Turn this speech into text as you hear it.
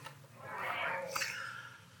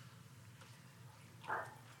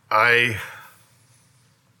I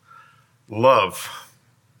love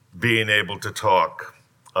being able to talk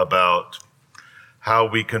about how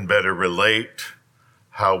we can better relate,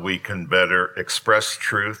 how we can better express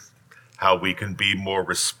truth, how we can be more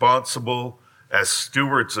responsible as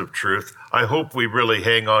stewards of truth. I hope we really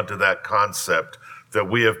hang on to that concept that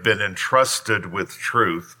we have been entrusted with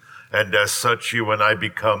truth, and as such, you and I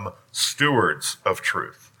become stewards of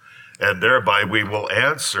truth. And thereby we will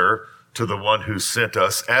answer to the one who sent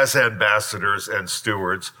us as ambassadors and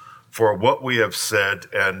stewards for what we have said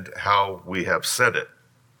and how we have said it.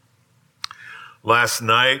 Last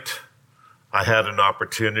night, I had an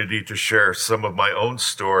opportunity to share some of my own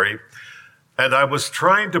story, and I was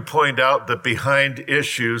trying to point out that behind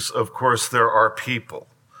issues, of course, there are people.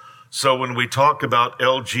 So when we talk about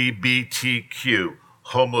LGBTQ,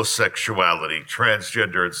 homosexuality,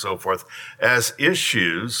 transgender, and so forth, as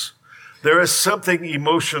issues, there is something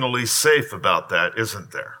emotionally safe about that,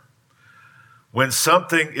 isn't there? When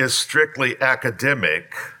something is strictly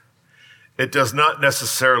academic, it does not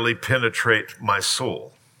necessarily penetrate my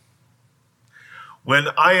soul. When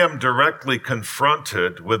I am directly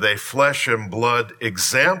confronted with a flesh and blood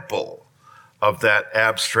example of that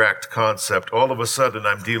abstract concept, all of a sudden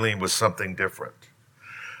I'm dealing with something different.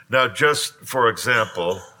 Now, just for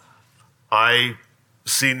example, I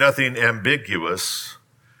see nothing ambiguous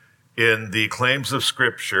in the claims of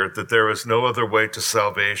Scripture that there is no other way to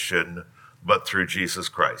salvation but through Jesus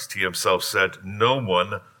Christ. He himself said, "No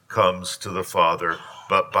one comes to the Father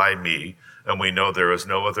but by me," and we know there is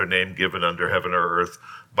no other name given under heaven or earth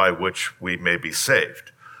by which we may be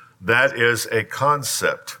saved. That is a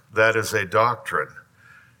concept. That is a doctrine.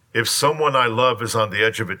 If someone I love is on the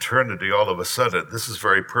edge of eternity, all of a sudden, this is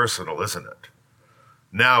very personal, isn't it?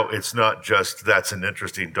 Now, it's not just that's an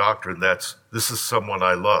interesting doctrine. This is someone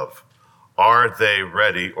I love. Are they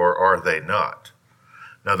ready or are they not?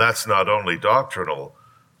 Now, that's not only doctrinal,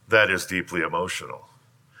 that is deeply emotional.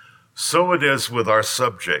 So it is with our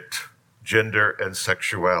subject, gender and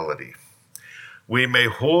sexuality. We may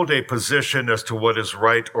hold a position as to what is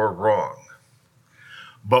right or wrong,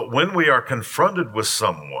 but when we are confronted with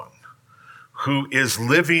someone who is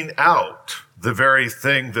living out the very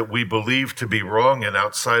thing that we believe to be wrong and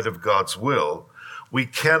outside of God's will, we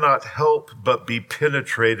cannot help but be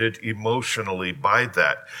penetrated emotionally by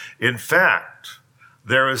that. In fact,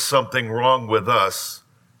 there is something wrong with us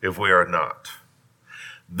if we are not.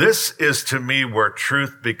 This is to me where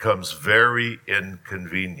truth becomes very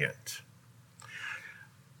inconvenient.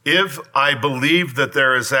 If I believe that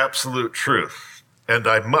there is absolute truth, and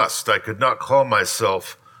I could not call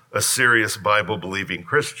myself a serious Bible-believing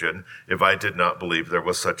Christian if I did not believe there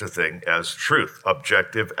was such a thing as truth,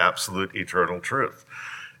 objective, absolute, eternal truth.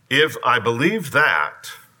 If I believe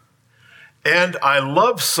that, and I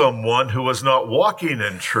love someone who is not walking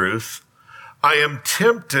in truth, I am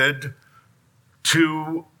tempted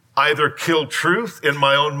to either kill truth in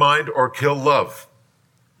my own mind or kill love.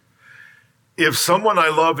 If someone I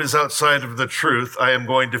love is outside of the truth, I am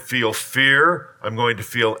going to feel fear, I'm going to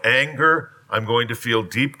feel anger, I'm going to feel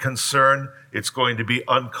deep concern. It's going to be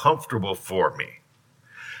uncomfortable for me.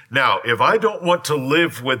 Now, if I don't want to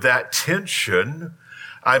live with that tension,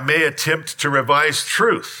 I may attempt to revise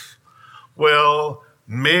truth. Well,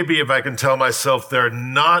 maybe if I can tell myself they're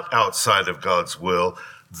not outside of God's will,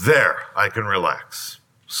 there I can relax.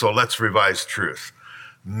 So let's revise truth.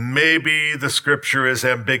 Maybe the Scripture is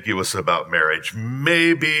ambiguous about marriage.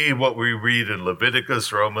 Maybe what we read in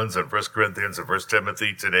Leviticus, Romans, and 1 Corinthians, and 1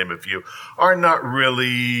 Timothy, to name a few, are not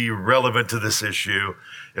really relevant to this issue.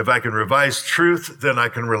 If I can revise truth, then I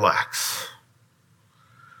can relax.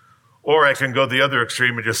 Or I can go the other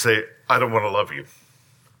extreme and just say, I don't want to love you.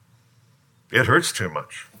 It hurts too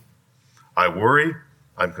much. I worry,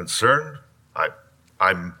 I'm concerned,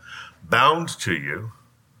 I'm bound to you.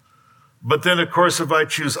 But then, of course, if I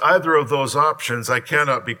choose either of those options, I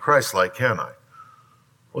cannot be Christ-like, can I?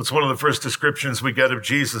 Well, it's one of the first descriptions we get of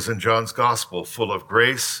Jesus in John's Gospel, full of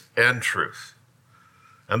grace and truth.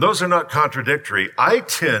 And those are not contradictory. I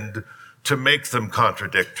tend to make them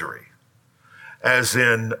contradictory. As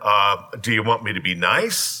in, do you want me to be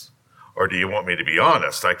nice or do you want me to be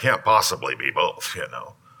honest? I can't possibly be both, you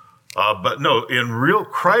know. But no, in real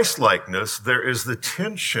Christ-likeness, there is the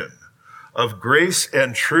tension of grace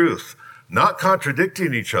and truth, not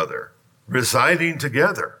contradicting each other, residing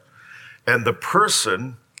together, and the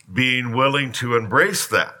person being willing to embrace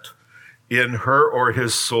that in her or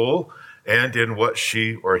his soul and in what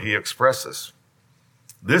she or he expresses.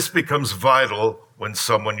 This becomes vital when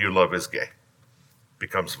someone you love is gay.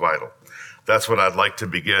 Becomes vital. That's what I'd like to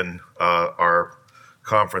begin our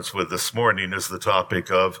conference with this morning, is the topic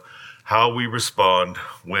of how we respond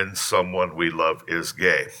when someone we love is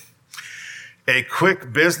gay. A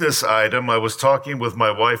quick business item. I was talking with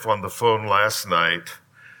my wife on the phone last night,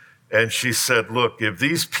 and she said, look, if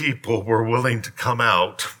these people were willing to come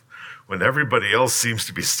out when everybody else seems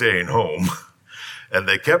to be staying home, and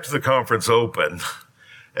they kept the conference open,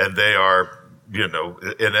 and they are,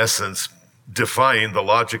 in essence, defying the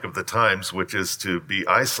logic of the times, which is to be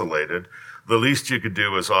isolated, the least you could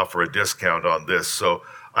do is offer a discount on this. So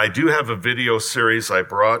I do have a video series. I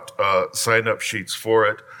brought sign-up sheets for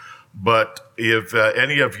it. But if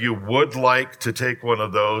any of you would like to take one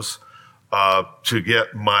of those to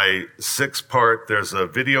get my 6-part, there's a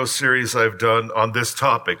video series I've done on this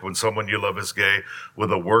topic, when someone you love is gay,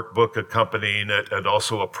 with a workbook accompanying it, and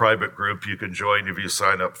also a private group you can join if you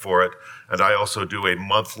sign up for it. And I also do a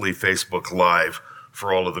monthly Facebook Live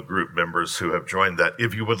for all of the group members who have joined that.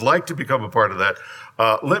 If you would like to become a part of that,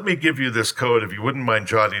 let me give you this code, if you wouldn't mind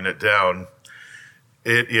jotting it down.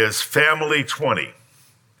 It is FAMILY20.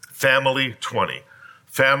 FAMILY20.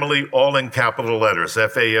 Family, all in capital letters,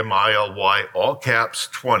 FAMILY, all caps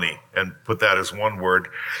 20, and put that as one word.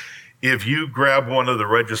 If you grab one of the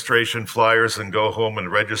registration flyers and go home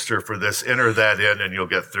and register for this, enter that in and you'll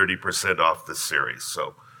get 30% off this series.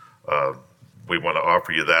 So we want to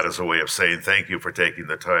offer you that as a way of saying thank you for taking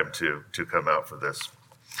the time to come out for this.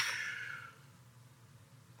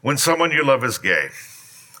 When someone you love is gay.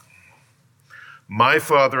 My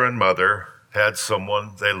father and mother had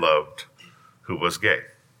someone they loved who was gay.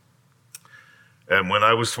 And when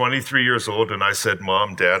I was 23 years old and I said,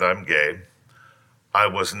 Mom, Dad, I'm gay, I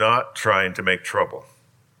was not trying to make trouble.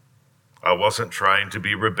 I wasn't trying to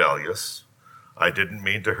be rebellious. I didn't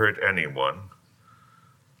mean to hurt anyone.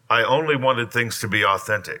 I only wanted things to be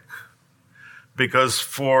authentic. Because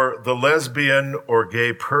for the lesbian or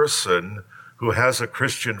gay person who has a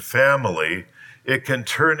Christian family, it can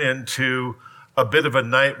turn into a bit of a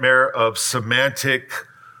nightmare of semantic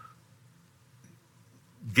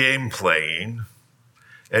game playing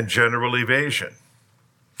and general evasion.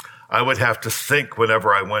 I would have to think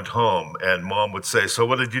whenever I went home, and Mom would say, so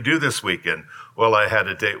what did you do this weekend? Well, I had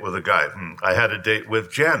a date with a guy. I had a date with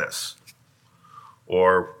Janice.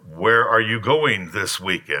 Or where are you going this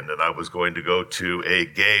weekend? And I was going to go to a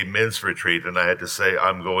gay men's retreat, and I had to say,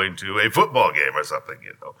 I'm going to a football game or something,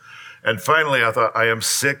 And finally, I thought, I am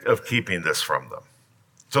sick of keeping this from them.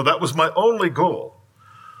 So that was my only goal,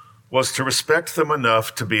 was to respect them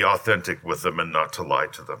enough to be authentic with them and not to lie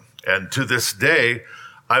to them. And to this day,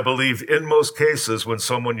 I believe in most cases when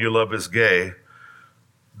someone you love is gay,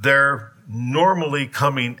 they're normally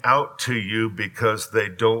coming out to you because they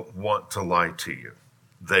don't want to lie to you.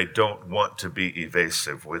 They don't want to be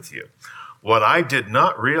evasive with you. What I did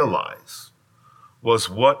not realize was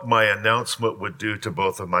what my announcement would do to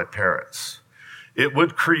both of my parents. It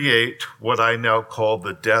would create what I now call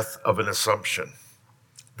the death of an assumption.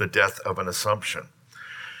 The death of an assumption.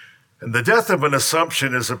 And the death of an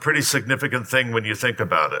assumption is a pretty significant thing when you think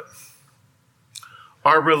about it.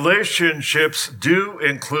 Our relationships do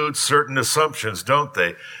include certain assumptions, don't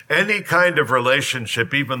they? Any kind of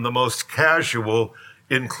relationship, even the most casual,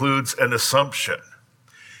 includes an assumption.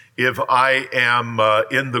 If I am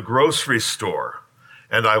in the grocery store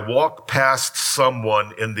and I walk past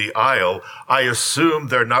someone in the aisle, I assume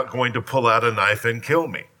they're not going to pull out a knife and kill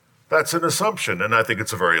me. That's an assumption, and I think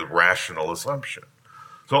it's a very rational assumption.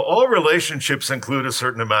 So all relationships include a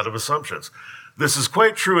certain amount of assumptions. This is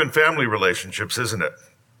quite true in family relationships, isn't it?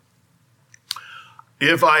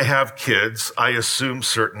 If I have kids, I assume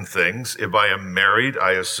certain things. If I am married,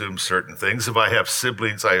 I assume certain things. If I have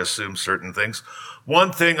siblings, I assume certain things.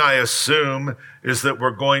 One thing I assume is that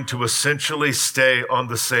we're going to essentially stay on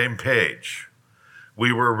the same page.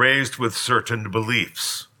 We were raised with certain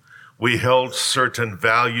beliefs. We held certain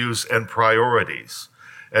values and priorities.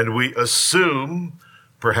 And we assume,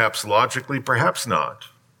 perhaps logically, perhaps not,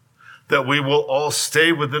 that we will all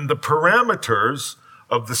stay within the parameters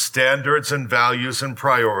of the standards and values and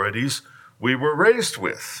priorities we were raised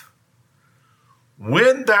with.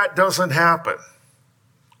 When that doesn't happen,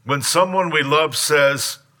 when someone we love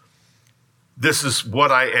says, this is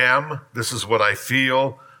what I am, this is what I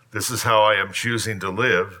feel, this is how I am choosing to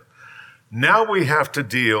live, now we have to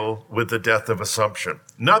deal with the death of assumption.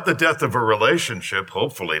 Not the death of a relationship,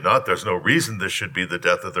 hopefully not. There's no reason this should be the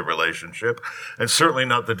death of the relationship, and certainly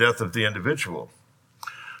not the death of the individual.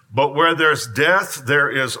 But where there's death, there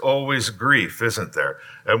is always grief, isn't there?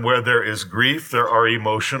 And where there is grief, there are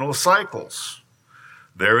emotional cycles.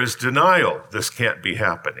 There is denial. This can't be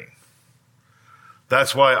happening.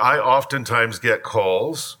 That's why I oftentimes get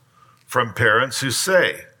calls from parents who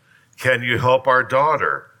say, can you help our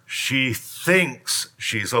daughter? she thinks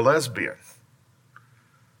she's a lesbian.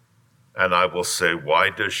 And I will say, why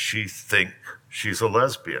does she think she's a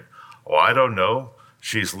lesbian? Oh, I don't know.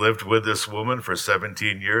 She's lived with this woman for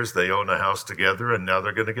 17 years. They own a house together, and now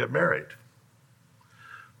they're going to get married.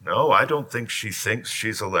 No, I don't think she thinks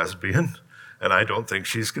she's a lesbian, and I don't think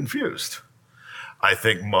she's confused. I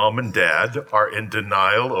think mom and dad are in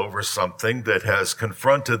denial over something that has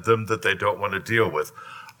confronted them that they don't want to deal with.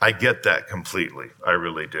 I get that completely. I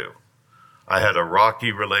really do. I had a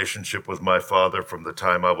rocky relationship with my father from the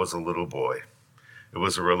time I was a little boy. It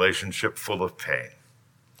was a relationship full of pain.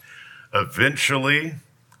 Eventually,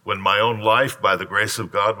 when my own life, by the grace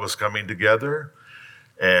of God, was coming together,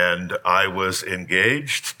 and I was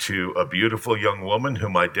engaged to a beautiful young woman who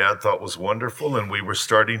my dad thought was wonderful, and we were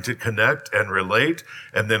starting to connect and relate,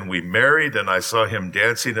 and then we married, and I saw him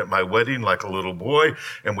dancing at my wedding like a little boy,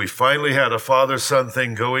 and we finally had a father-son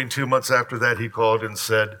thing going. 2 months after that, he called and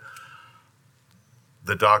said,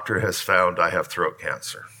 "The doctor has found I have throat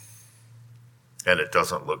cancer, and it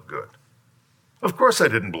doesn't look good." Of course I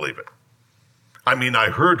didn't believe it. I mean, I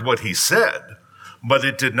heard what he said, but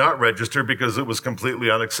it did not register because it was completely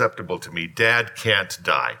unacceptable to me. Dad can't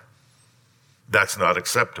die. That's not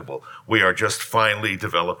acceptable. We are just finally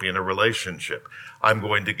developing a relationship. I'm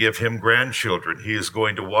going to give him grandchildren. He is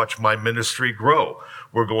going to watch my ministry grow.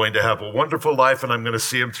 We're going to have a wonderful life, and I'm going to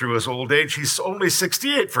see him through his old age. He's only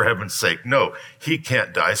 68, for heaven's sake. No, he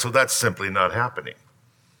can't die, so that's simply not happening.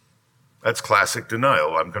 That's classic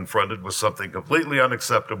denial. I'm confronted with something completely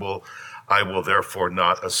unacceptable. I will therefore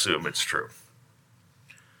not assume it's true.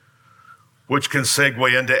 Which can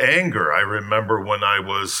segue into anger. I remember when I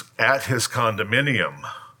was at his condominium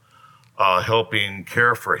helping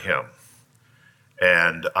care for him.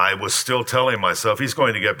 And I was still telling myself, he's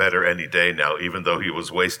going to get better any day now, even though he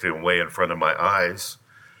was wasting away in front of my eyes.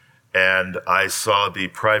 And I saw the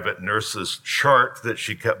private nurse's chart that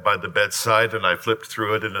she kept by the bedside, and I flipped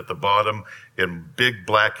through it, and at the bottom, in big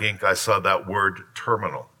black ink, I saw that word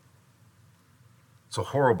terminal. It's a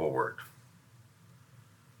horrible word.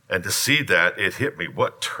 And to see that, it hit me.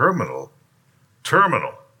 What, terminal?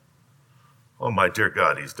 Terminal. Oh, my dear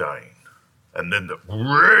God, he's dying. And then the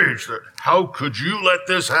rage that, how could you let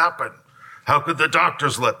this happen? How could the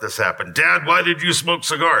doctors let this happen? Dad, why did you smoke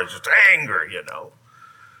cigars? Just anger,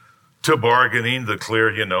 To bargaining, the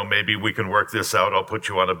clear, maybe we can work this out. I'll put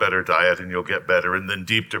you on a better diet and you'll get better. And then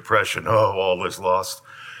deep depression. Oh, all is lost.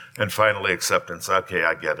 And finally, acceptance. Okay,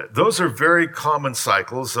 I get it. Those are very common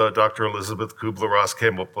cycles. Dr. Elizabeth Kubler-Ross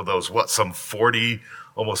came up with those, some 40,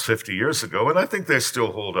 almost 50 years ago, and I think they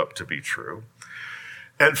still hold up to be true.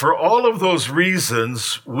 And for all of those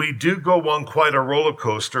reasons, we do go on quite a roller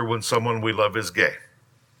coaster when someone we love is gay.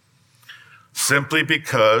 Simply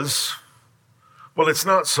because, well, it's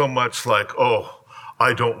not so much like, oh,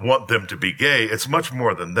 I don't want them to be gay. It's much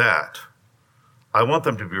more than that. I want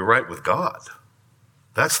them to be right with God.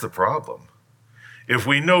 That's the problem. If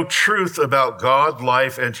we know truth about God,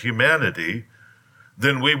 life, and humanity,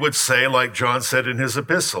 then we would say, like John said in his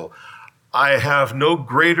epistle, I have no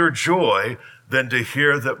greater joy than to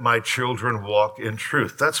hear that my children walk in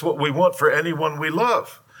truth. That's what we want for anyone we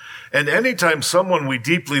love. And anytime someone we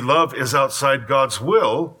deeply love is outside God's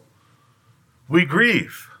will, we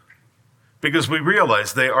grieve because we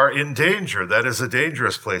realize they are in danger. That is a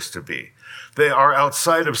dangerous place to be. They are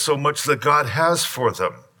outside of so much that God has for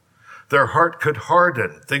them. Their heart could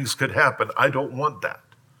harden. Things could happen. I don't want that.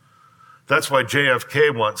 That's why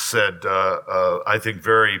JFK once said, I think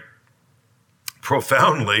very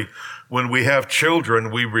profoundly, when we have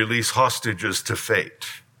children, we release hostages to fate.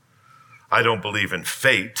 I don't believe in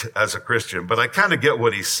fate as a Christian, but I kind of get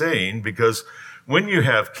what he's saying because when you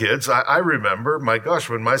have kids, I remember, my gosh,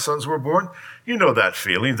 when my sons were born, you know that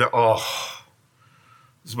feeling that,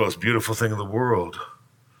 it's the most beautiful thing in the world.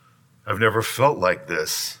 I've never felt like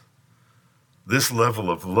this. This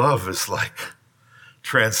level of love is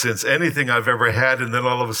transcends anything I've ever had. And then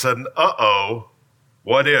all of a sudden,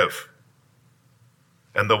 what if?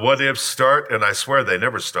 And the what ifs start, and I swear they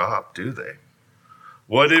never stop, do they?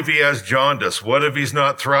 What if he has jaundice? What if he's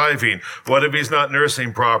not thriving? What if he's not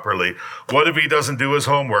nursing properly? What if he doesn't do his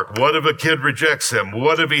homework? What if a kid rejects him?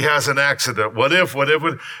 What if he has an accident? What if?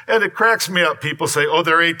 And it cracks me up. People say,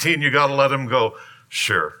 they're 18, you got to let them go.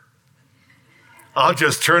 Sure. I'll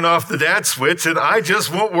just turn off the dad switch and I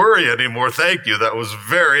just won't worry anymore. Thank you. That was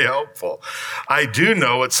very helpful. I do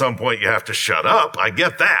know at some point you have to shut up. I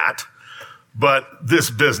get that. But this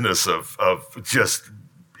business of just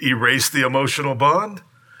erase the emotional bond,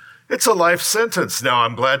 it's a life sentence. Now,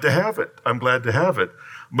 I'm glad to have it.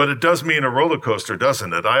 But it does mean a roller coaster,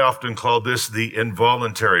 doesn't it? I often call this the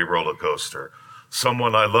involuntary roller coaster.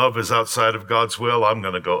 someone I love is outside of God's will, I'm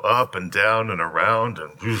going to go up and down and around.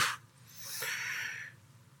 And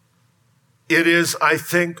it is, I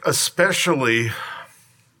think, especially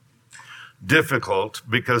difficult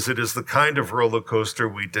because it is the kind of roller coaster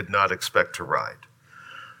we did not expect to ride.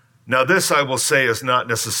 Now, this, I will say, is not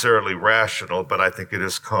necessarily rational, but I think it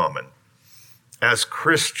is common. As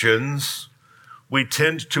Christians, we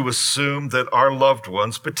tend to assume that our loved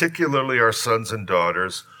ones, particularly our sons and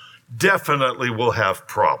daughters, definitely will have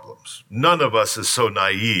problems. None of us is so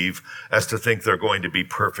naive as to think they're going to be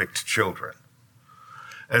perfect children.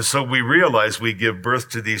 And so we realize we give birth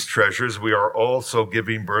to these treasures. We are also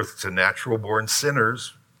giving birth to natural-born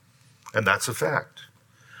sinners, and that's a fact.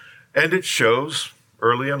 And it shows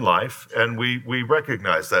early in life, and we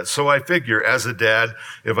recognize that. So I figure, as a dad,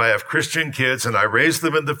 if I have Christian kids and I raise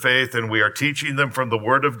them in the faith and we are teaching them from the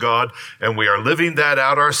Word of God and we are living that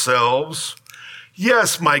out ourselves,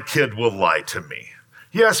 yes, my kid will lie to me.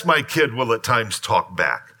 Yes, my kid will at times talk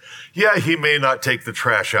back. Yeah, he may not take the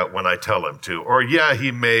trash out when I tell him to, or yeah, he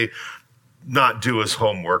may not do his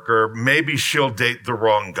homework, or maybe she'll date the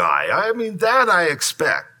wrong guy. I mean, that I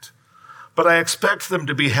expect. But I expect them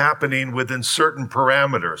to be happening within certain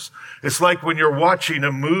parameters. It's like when you're watching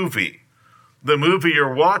a movie. The movie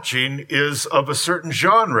you're watching is of a certain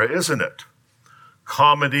genre, isn't it?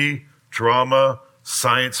 Comedy, drama,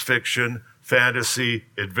 science fiction, fantasy,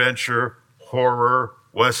 adventure, horror,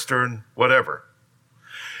 Western, whatever.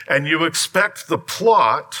 And you expect the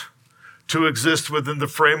plot to exist within the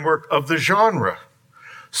framework of the genre.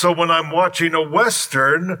 So when I'm watching a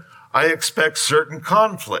Western, I expect certain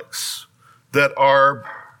conflicts that are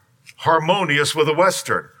harmonious with a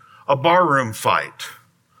Western. A barroom fight,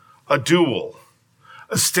 a duel,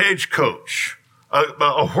 a stagecoach,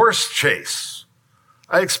 a horse chase.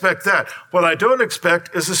 I expect that. What I don't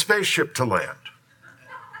expect is a spaceship to land.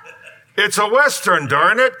 It's a Western,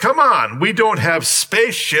 darn it. Come on. We don't have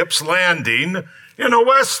spaceships landing in a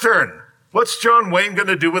Western. What's John Wayne going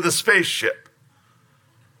to do with a spaceship?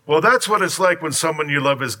 Well, that's what it's like when someone you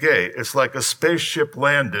love is gay. It's like a spaceship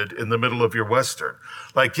landed in the middle of your Western.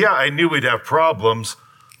 Like, yeah, I knew we'd have problems,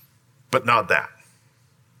 but not that,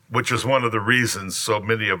 which is one of the reasons so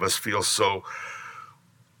many of us feel so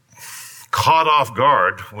caught off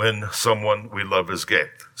guard when someone we love is gay.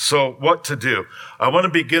 So what to do? I want to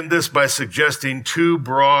begin this by suggesting two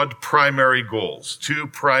broad primary goals. Two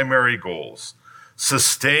primary goals.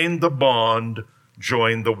 Sustain the bond,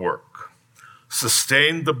 join the work.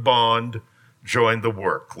 Sustain the bond, join the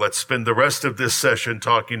work. Let's spend the rest of this session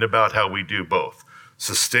talking about how we do both.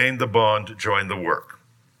 Sustain the bond, join the work.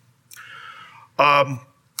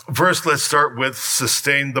 First, let's start with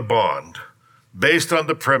sustain the bond, based on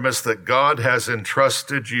the premise that God has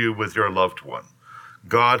entrusted you with your loved one.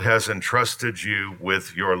 God has entrusted you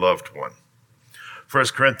with your loved one. 1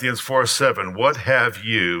 Corinthians 4:7, what have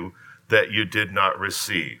you that you did not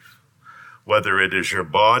receive? Whether it is your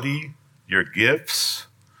body, your gifts,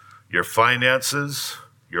 your finances,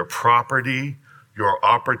 your property, your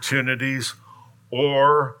opportunities,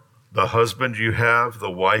 or the husband you have, the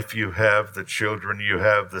wife you have, the children you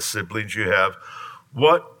have, the siblings you have,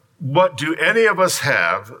 what do any of us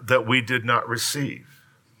have that we did not receive?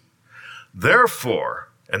 Therefore,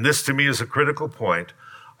 and this to me is a critical point,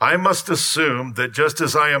 I must assume that just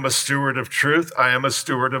as I am a steward of truth, I am a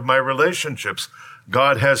steward of my relationships.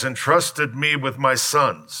 God has entrusted me with my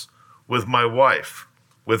sons, with my wife,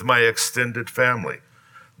 with my extended family.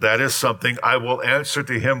 That is something I will answer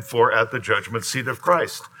to him for at the judgment seat of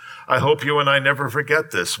Christ. I hope you and I never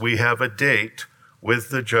forget this. We have a date with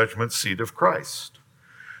the judgment seat of Christ.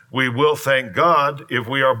 We will, thank God, if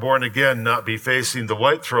we are born again, not be facing the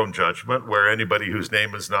white throne judgment where anybody whose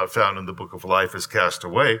name is not found in the book of life is cast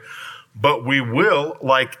away. But we will,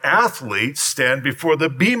 like athletes, stand before the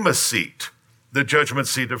bema seat, the judgment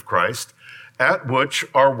seat of Christ, at which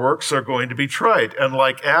our works are going to be tried. And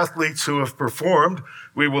like athletes who have performed,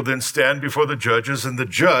 we will then stand before the judges and the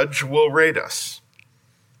judge will rate us.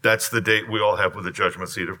 That's the date we all have with the judgment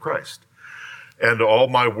seat of Christ. And all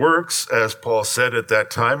my works, as Paul said at that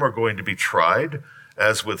time, are going to be tried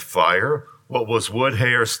as with fire. What was wood,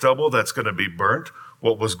 hay, or stubble, that's going to be burnt.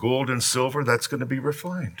 What was gold and silver, that's going to be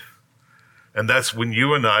refined. And that's when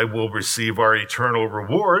you and I will receive our eternal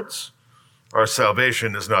rewards. Our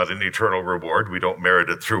salvation is not an eternal reward. We don't merit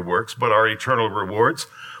it through works, but our eternal rewards,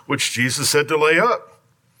 which Jesus said to lay up.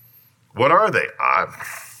 What are they?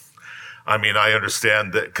 I mean, I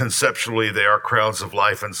understand that conceptually they are crowns of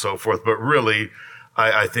life and so forth, but really,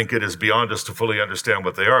 I think it is beyond us to fully understand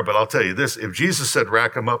what they are. But I'll tell you this, if Jesus said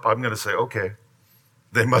rack them up, I'm going to say, okay.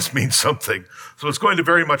 They must mean something. So it's going to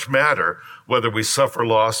very much matter whether we suffer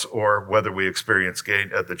loss or whether we experience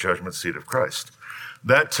gain at the judgment seat of Christ.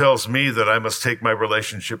 That tells me that I must take my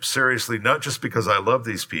relationship seriously, not just because I love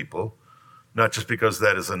these people, not just because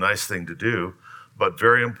that is a nice thing to do, but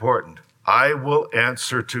very important, I will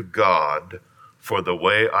answer to God for the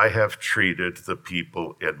way I have treated the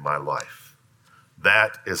people in my life.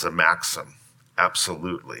 That is a maxim.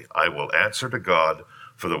 Absolutely. I will answer to God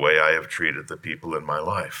for the way I have treated the people in my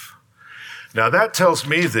life. Now that tells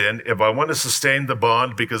me then, if I want to sustain the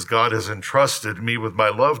bond because God has entrusted me with my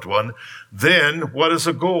loved one, then what is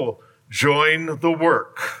a goal? Join the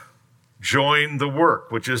work. Join the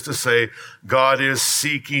work, which is to say, God is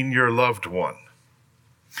seeking your loved one.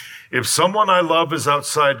 If someone I love is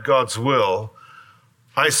outside God's will,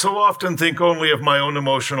 I so often think only of my own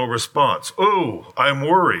emotional response. Oh, I'm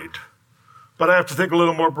worried. But I have to think a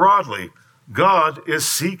little more broadly. God is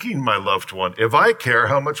seeking my loved one. If I care,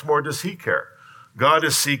 how much more does he care? God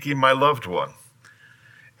is seeking my loved one.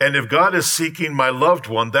 And if God is seeking my loved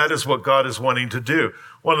one, that is what God is wanting to do.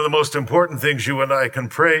 One of the most important things you and I can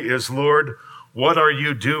pray is, Lord, what are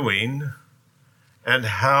you doing? And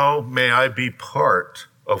how may I be part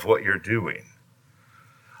of what you're doing?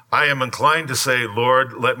 I am inclined to say,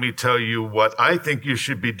 Lord, let me tell you what I think you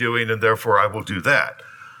should be doing, and therefore I will do that.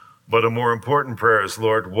 But a more important prayer is,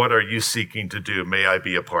 Lord, what are you seeking to do? May I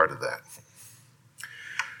be a part of that?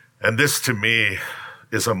 And this to me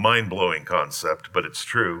is a mind-blowing concept, but it's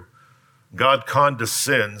true. God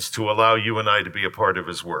condescends to allow you and I to be a part of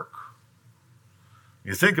his work.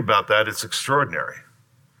 You think about that, it's extraordinary.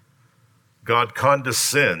 God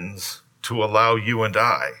condescends to allow you and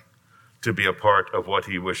I to be a part of what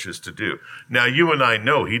he wishes to do. Now, you and I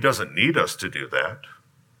know he doesn't need us to do that.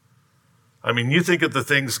 I mean, you think of the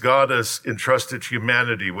things God has entrusted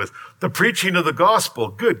humanity with. The preaching of the gospel,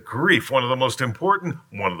 good grief, the most important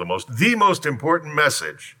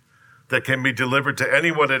message that can be delivered to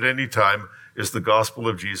anyone at any time is the gospel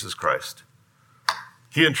of Jesus Christ.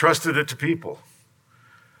 He entrusted it to people.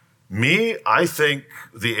 Me, I think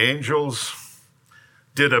the angels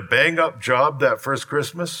did a bang-up job that first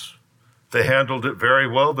Christmas. They handled it very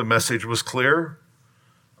well. The message was clear.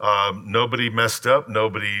 Nobody messed up.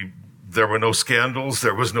 There were no scandals.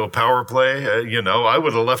 There was no power play. I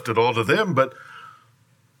would have left it all to them, but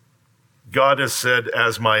God has said,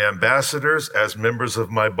 as my ambassadors, as members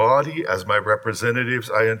of my body, as my representatives,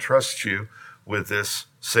 I entrust you with this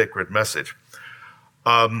sacred message.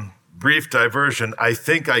 Brief diversion. I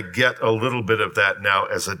think I get a little bit of that now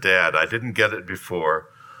as a dad. I didn't get it before,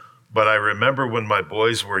 but I remember when my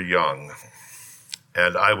boys were young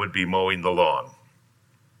and I would be mowing the lawn.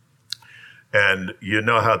 And you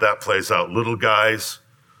know how that plays out. Little guys,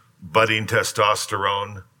 budding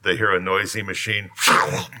testosterone, they hear a noisy machine.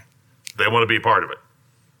 They want to be part of it,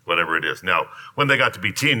 whatever it is. Now, when they got to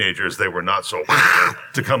be teenagers, they were not so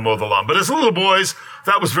to come mow the lawn. But as little boys,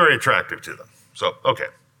 that was very attractive to them. So, okay.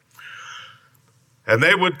 And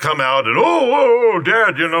they would come out and,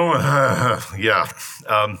 Dad,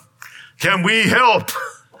 can we help?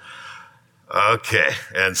 Okay.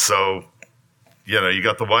 And so, you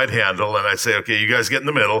got the wide handle, and I'd say, okay, you guys get in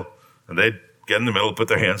the middle. And they'd get in the middle, put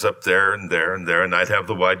their hands up there and there and there, and I'd have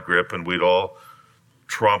the wide grip, and we'd all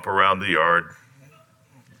tromp around the yard.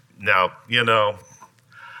 Now,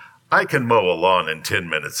 I can mow a lawn in 10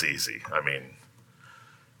 minutes easy. I mean,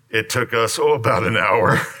 it took us, about an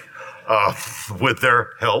hour with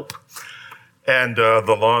their help. And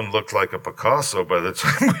the lawn looked like a Picasso by the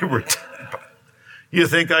time we were done. You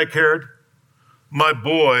think I cared? My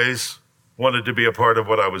boys wanted to be a part of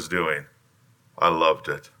what I was doing. I loved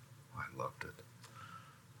it.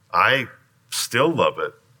 I still love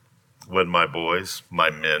it when my boys, my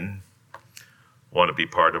men, want to be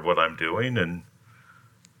part of what I'm doing. And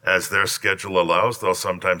as their schedule allows, they'll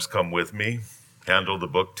sometimes come with me, handle the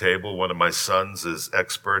book table. One of my sons is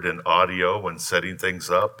expert in audio and setting things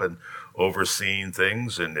up and overseeing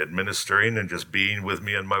things and administering and just being with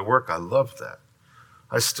me in my work. I love that.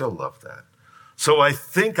 I still love that. So I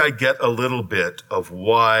think I get a little bit of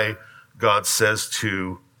why God says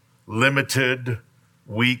to limited,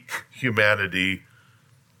 weak humanity,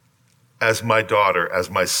 as my daughter, as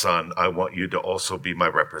my son, I want you to also be my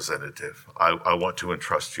representative. I want to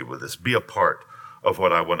entrust you with this. Be a part of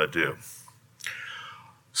what I want to do.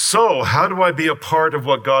 So how do I be a part of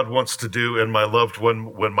what God wants to do in my loved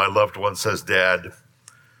one when my loved one says, Dad,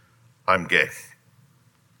 I'm gay?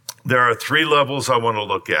 There are 3 levels I want to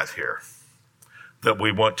look at here that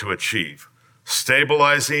we want to achieve: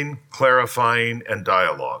 stabilizing, clarifying, and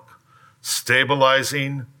dialogue.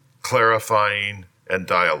 Stabilizing, clarifying, and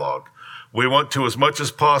dialogue. We want to, as much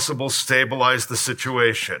as possible, stabilize the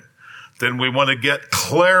situation. Then we want to get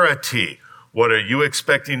clarity. What are you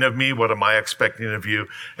expecting of me? What am I expecting of you?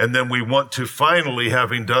 And then we want to finally,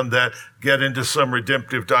 having done that, get into some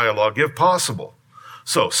redemptive dialogue, if possible.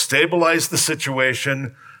 So stabilize the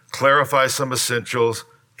situation, clarify some essentials,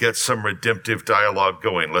 get some redemptive dialogue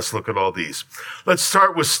going. Let's look at all these. Let's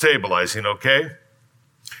start with stabilizing, okay?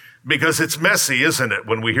 Because it's messy, isn't it,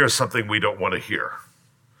 when we hear something we don't want to hear?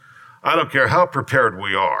 I don't care how prepared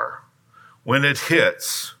we are. When it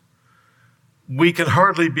hits, we can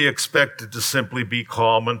hardly be expected to simply be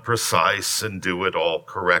calm and precise and do it all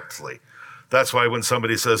correctly. That's why when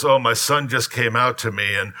somebody says, oh, my son just came out to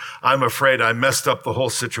me and I'm afraid I messed up the whole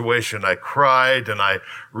situation. I cried and I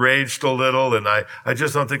raged a little and I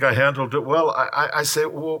just don't think I handled it well. I say,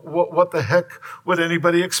 well, what the heck would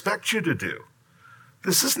anybody expect you to do?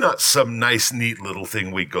 This is not some nice, neat little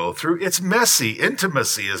thing we go through. It's messy.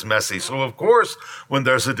 Intimacy is messy. So, of course, when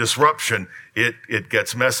there's a disruption, it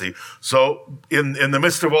gets messy. So in the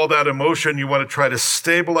midst of all that emotion, you want to try to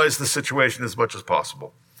stabilize the situation as much as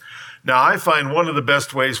possible. Now, I find one of the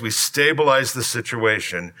best ways we stabilize the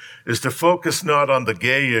situation is to focus not on the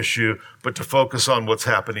gay issue, but to focus on what's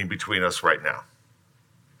happening between us right now.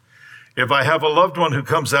 If I have a loved one who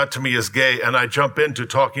comes out to me as gay and I jump into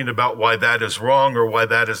talking about why that is wrong or why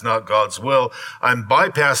that is not God's will, I'm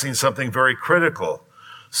bypassing something very critical.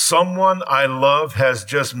 Someone I love has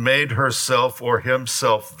just made herself or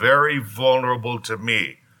himself very vulnerable to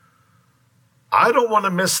me. I don't want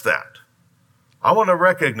to miss that. I want to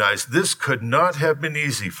recognize this could not have been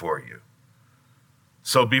easy for you.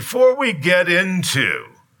 So before we get into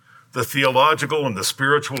the theological and the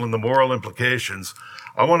spiritual and the moral implications,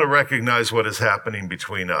 I want to recognize what is happening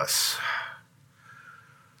between us.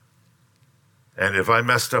 And if I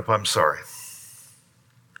messed up, I'm sorry.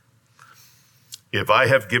 If I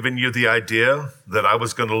have given you the idea that I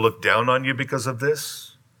was going to look down on you because of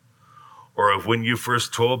this, or if when you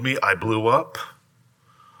first told me I blew up,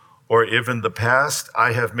 or if in the past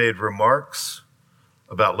I have made remarks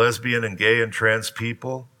about lesbian and gay and trans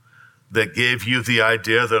people that gave you the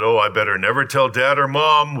idea that, oh, I better never tell dad or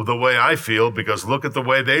mom the way I feel because look at the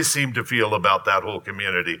way they seem to feel about that whole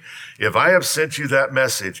community. If I have sent you that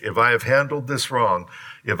message, if I have handled this wrong,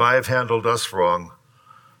 if I have handled us wrong,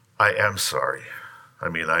 I am sorry. I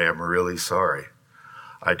am really sorry.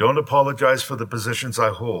 I don't apologize for the positions I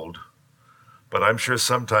hold, but I'm sure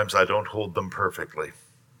sometimes I don't hold them perfectly.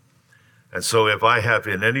 And so if I have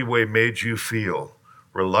in any way made you feel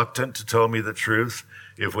reluctant to tell me the truth,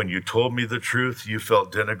 if when you told me the truth you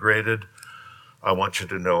felt denigrated, I want you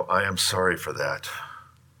to know I am sorry for that.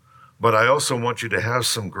 But I also want you to have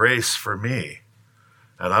some grace for me,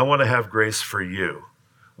 and I want to have grace for you.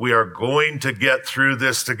 We are going to get through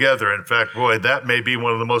this together. In fact, boy, that may be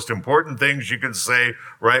one of the most important things you can say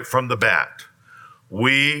right from the bat.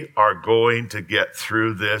 We are going to get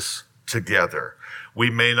through this together. We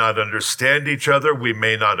may not understand each other. We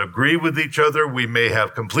may not agree with each other. We may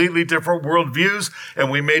have completely different worldviews, and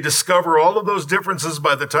we may discover all of those differences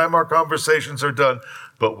by the time our conversations are done.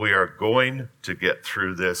 But we are going to get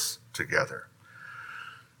through this together.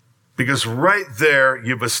 Because right there,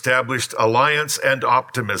 you've established alliance and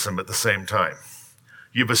optimism at the same time.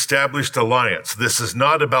 You've established alliance. This is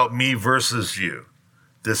not about me versus you.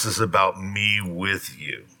 This is about me with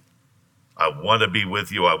you. I want to be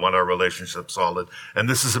with you. I want our relationship solid. And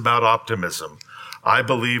this is about optimism. I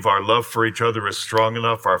believe our love for each other is strong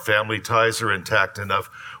enough. Our family ties are intact enough.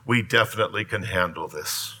 We definitely can handle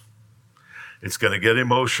this. It's going to get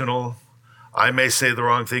emotional. I may say the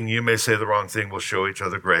wrong thing. You may say the wrong thing. We'll show each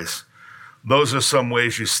other grace. Those are some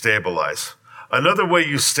ways you stabilize. Another way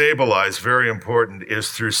you stabilize, very important, is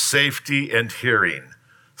through safety and hearing.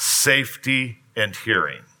 Safety and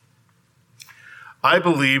hearing. I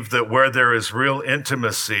believe that where there is real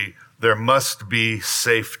intimacy, there must be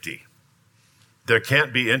safety. There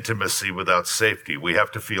can't be intimacy without safety. We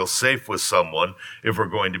have to feel safe with someone if we're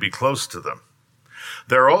going to be close to them.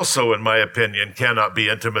 There also, in my opinion, cannot be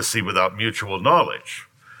intimacy without mutual knowledge.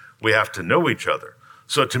 We have to know each other.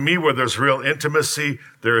 So to me, where there's real intimacy,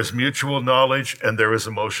 there is mutual knowledge and there is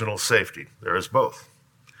emotional safety. There is both.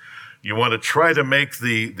 You want to try to make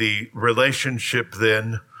the relationship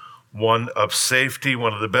then one of safety.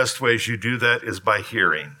 One of the best ways you do that is by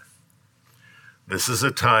hearing. This is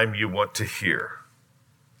a time you want to hear.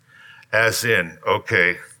 As in,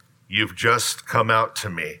 okay, you've just come out to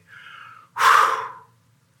me. Whew.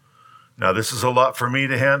 Now, this is a lot for me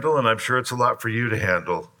to handle, and I'm sure it's a lot for you to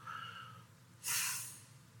handle.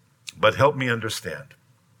 But help me understand.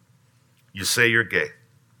 You say you're gay.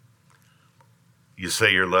 You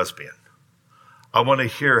say you're lesbian. I want to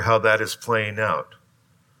hear how that is playing out.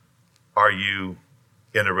 Are you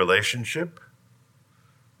in a relationship?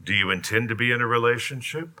 Do you intend to be in a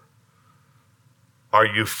relationship? Are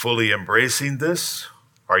you fully embracing this?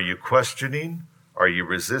 Are you questioning? Are you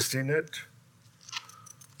resisting it?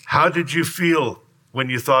 How did you feel when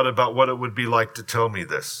you thought about what it would be like to tell me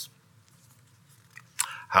this?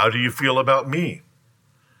 How do you feel about me?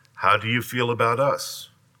 How do you feel about us?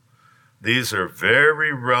 These are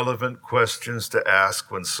very relevant questions to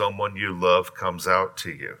ask when someone you love comes out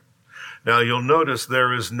to you. Now, you'll notice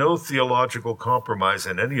there is no theological compromise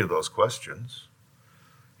in any of those questions.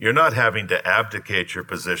 You're not having to abdicate your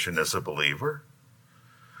position as a believer.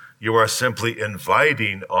 You are simply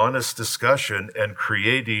inviting honest discussion and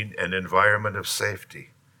creating an environment of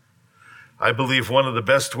safety. I believe one of the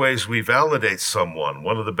best ways we validate someone,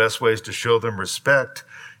 one of the best ways to show them respect,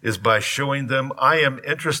 is by showing them, I am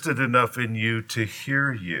interested enough in you to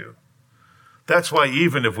hear you. That's why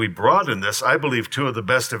even if we broaden this, I believe two of the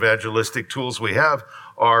best evangelistic tools we have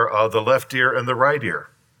are the left ear and the right ear.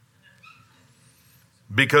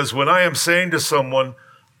 Because when I am saying to someone,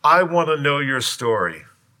 I want to know your story.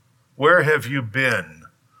 Where have you been?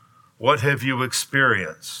 What have you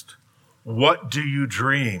experienced? What do you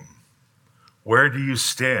dream? Where do you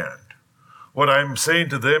stand? What I'm saying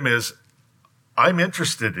to them is, I'm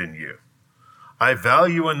interested in you. I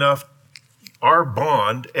value enough our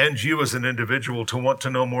bond and you as an individual to want to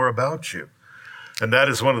know more about you. And that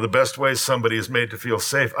is one of the best ways somebody is made to feel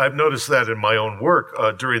safe. I've noticed that in my own work.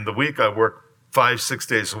 During the week, I work 5-6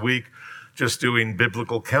 days a week just doing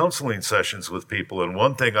biblical counseling sessions with people. And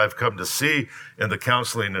one thing I've come to see in the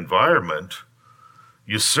counseling environment,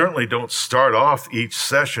 you certainly don't start off each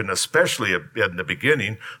session, especially in the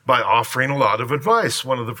beginning, by offering a lot of advice.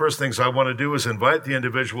 One of the first things I want to do is invite the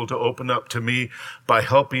individual to open up to me by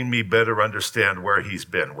helping me better understand where he's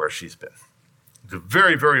been, where she's been. It's a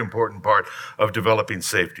very, very important part of developing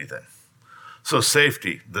safety then. So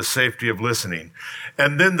safety, the safety of listening,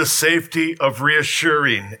 and then the safety of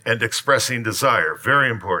reassuring and expressing desire,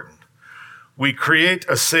 very important. We create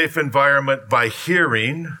a safe environment by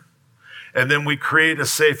hearing, and then we create a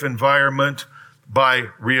safe environment by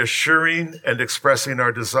reassuring and expressing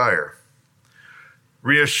our desire.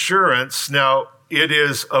 Reassurance, now, it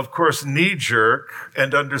is, of course, knee-jerk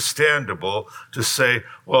and understandable to say,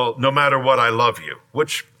 well, no matter what, I love you,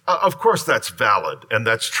 which, of course, that's valid, and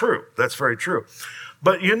that's true. That's very true.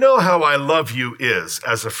 But you know how I love you is,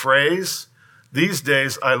 as a phrase, these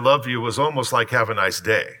days, I love you is almost like have a nice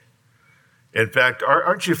day. In fact,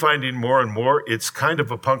 aren't you finding more and more it's kind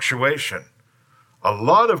of a punctuation? A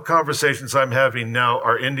lot of conversations I'm having now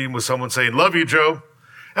are ending with someone saying, love you, Joe.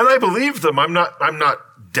 And I believe them. I'm not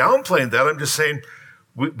downplaying that. I'm just saying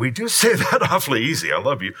we do say that awfully easy. I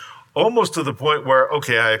love you. Almost to the point where,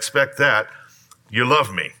 okay, I expect that. You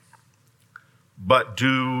love me. But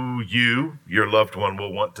do you, your loved one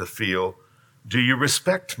will want to feel, do you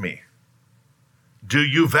respect me? Do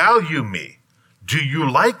you value me? Do you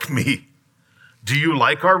like me? Do you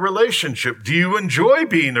like our relationship? Do you enjoy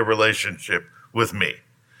being in a relationship with me?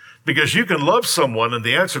 Because you can love someone, and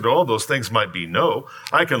the answer to all those things might be no.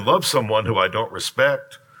 I can love someone who I don't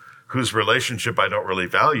respect, whose relationship I don't really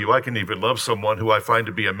value. I can even love someone who I find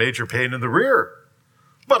to be a major pain in the rear.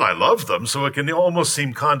 But I love them, so it can almost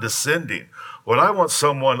seem condescending. What I want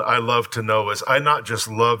someone I love to know is I not just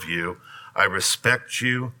love you, I respect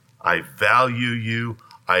you, I value you,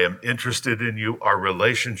 I am interested in you. Our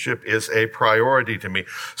relationship is a priority to me.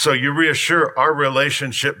 So you reassure our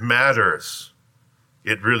relationship matters.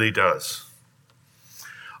 It really does.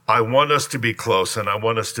 I want us to be close, and I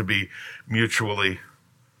want us to be mutually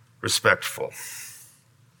respectful.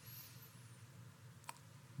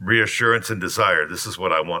 Reassurance and desire, this is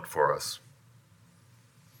what I want for us.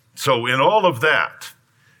 So in all of that,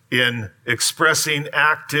 in expressing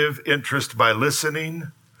active interest by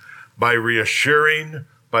listening, by reassuring,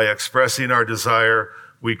 by expressing our desire,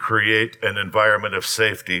 we create an environment of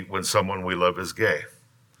safety when someone we love is gay.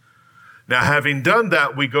 Now, having done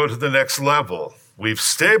that, we go to the next level. We've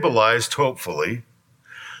stabilized, hopefully.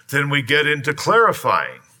 Then we get into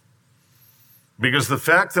clarifying. Because the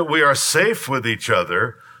fact that we are safe with each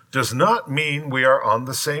other does not mean we are on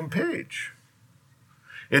the same page.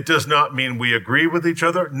 It does not mean we agree with each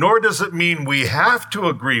other, nor does it mean we have to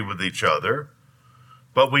agree with each other,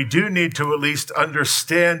 but we do need to at least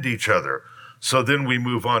understand each other. So then we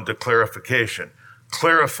move on to clarification.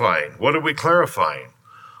 Clarifying. What are we clarifying?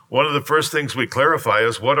 One of the first things we clarify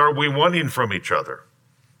is, what are we wanting from each other?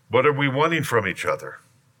 What are we wanting from each other?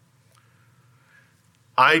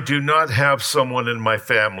 I do not have someone in my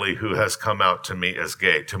family who has come out to me as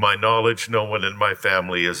gay. To my knowledge, no one in my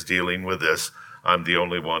family is dealing with this. I'm the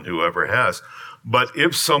only one who ever has. But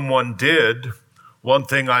if someone did, one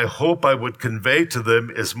thing I hope I would convey to them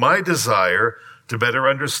is my desire to better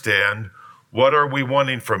understand what are we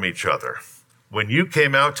wanting from each other. When you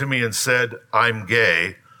came out to me and said, I'm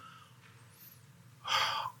gay,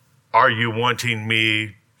 are you wanting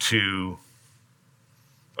me to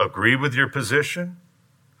agree with your position?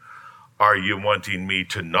 Are you wanting me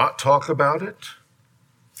to not talk about it?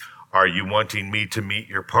 Are you wanting me to meet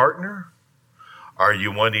your partner? Are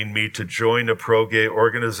you wanting me to join a pro-gay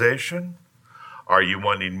organization? Are you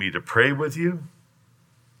wanting me to pray with you?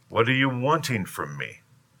 What are you wanting from me?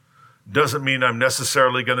 Doesn't mean I'm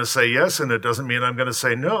necessarily going to say yes, and it doesn't mean I'm going to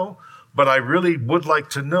say no, but I really would like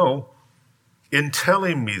to know, in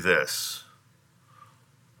telling me this,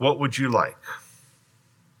 what would you like?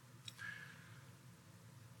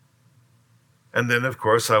 And then, of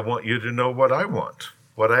course, I want you to know what I want,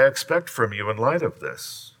 what I expect from you in light of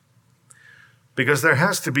this. Because there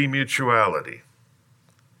has to be mutuality.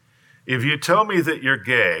 If you tell me that you're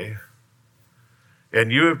gay,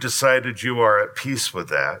 and you have decided you are at peace with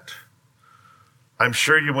that, I'm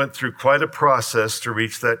sure you went through quite a process to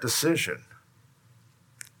reach that decision.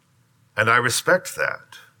 And I respect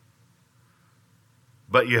that.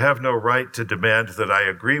 But you have no right to demand that I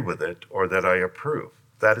agree with it or that I approve.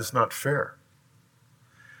 That is not fair.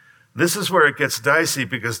 This is where it gets dicey,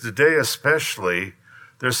 because today especially,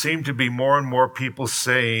 there seem to be more and more people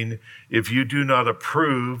saying, if you do not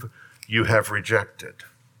approve, you have rejected.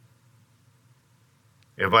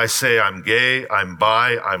 If I say I'm gay, I'm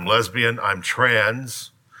bi, I'm lesbian, I'm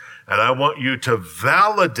trans, and I want you to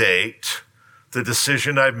validate the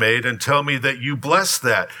decision I've made and tell me that you bless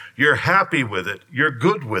that, you're happy with it, you're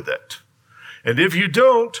good with it. And if you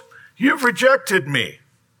don't, you've rejected me.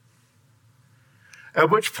 At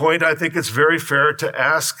which point I think it's very fair to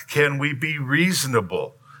ask, can we be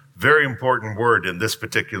reasonable? Very important word in this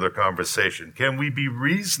particular conversation. Can we be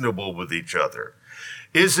reasonable with each other?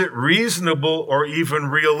 Is it reasonable or even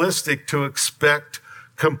realistic to expect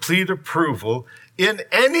complete approval in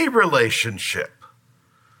any relationship?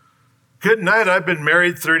 Good night. I've been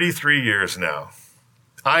married 33 years now.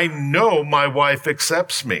 I know my wife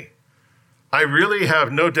accepts me. I really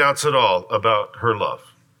have no doubts at all about her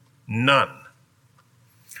love. None.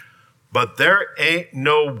 But there ain't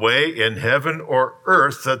no way in heaven or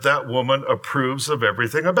earth that that woman approves of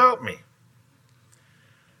everything about me.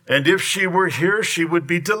 And if she were here, she would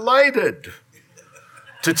be delighted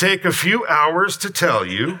to take a few hours to tell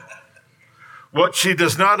you what she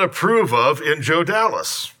does not approve of in Joe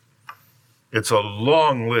Dallas. It's a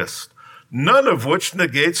long list, none of which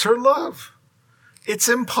negates her love. It's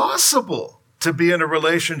impossible to be in a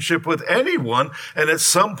relationship with anyone and at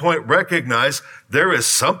some point recognize there is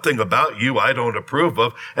something about you I don't approve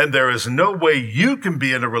of, and there is no way you can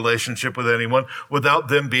be in a relationship with anyone without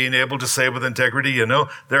them being able to say with integrity, you know,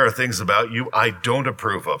 there are things about you I don't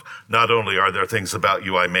approve of. Not only are there things about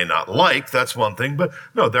you I may not like, that's one thing, but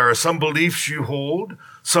no, there are some beliefs you hold,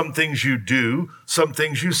 some things you do, some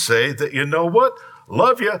things you say that, you know what?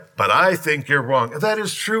 Love you, but I think you're wrong. That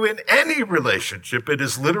is true in any relationship. It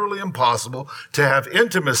is literally impossible to have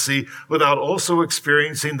intimacy without also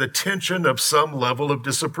experiencing the tension of some level of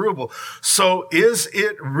disapproval. So is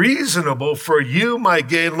it reasonable for you, my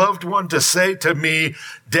gay loved one, to say to me,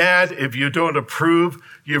 Dad, if you don't approve,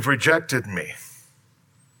 you've rejected me?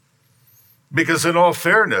 Because in all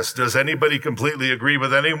fairness, does anybody completely agree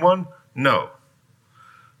with anyone? No.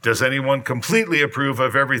 Does anyone completely approve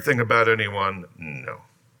of everything about anyone? No.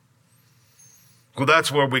 Well,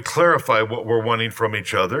 that's where we clarify what we're wanting from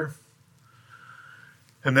each other.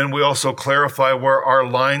 And then we also clarify where our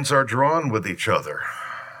lines are drawn with each other.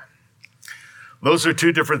 Those are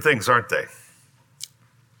two different things, aren't they?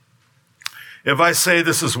 If I say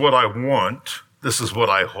this is what I want, this is what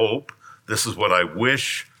I hope, this is what I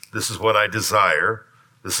wish, this is what I desire,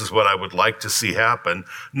 this is what I would like to see happen,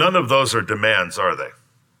 none of those are demands, are they?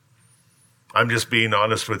 I'm just being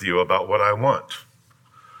honest with you about what I want.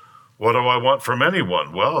 What do I want from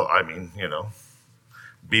anyone? Well, I mean, you know,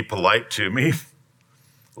 be polite to me,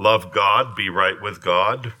 love God, be right with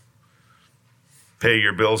God, pay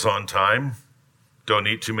your bills on time, don't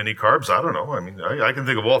eat too many carbs. I don't know. I mean, I can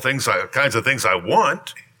think of all kinds of things I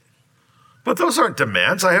want, but those aren't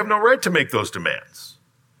demands. I have no right to make those demands.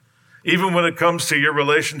 Even when it comes to your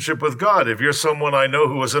relationship with God, if you're someone I know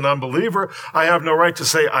who is an unbeliever, I have no right to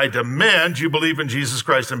say, I demand you believe in Jesus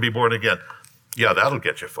Christ and be born again. Yeah, that'll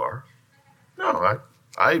get you far. No,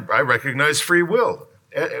 I recognize free will.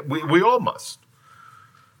 We all must.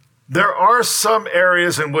 There are some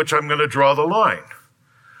areas in which I'm going to draw the line.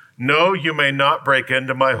 No, you may not break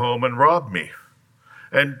into my home and rob me.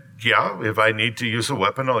 And yeah, if I need to use a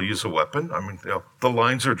weapon, I'll use a weapon. I mean, the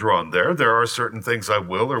lines are drawn there. There are certain things I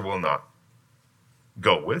will or will not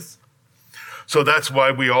go with. So that's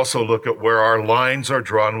why we also look at where our lines are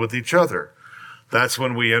drawn with each other. That's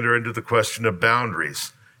when we enter into the question of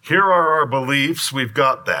boundaries. Here are our beliefs. We've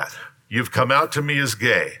got that. You've come out to me as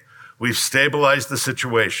gay. We've stabilized the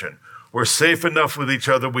situation. We're safe enough with each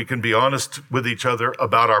other. We can be honest with each other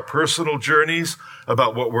about our personal journeys,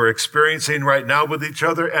 about what we're experiencing right now with each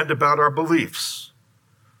other, and about our beliefs.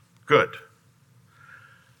 Good.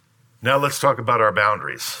 Now let's talk about our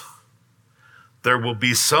boundaries. There will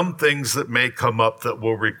be some things that may come up that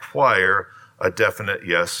will require a definite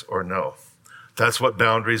yes or no. That's what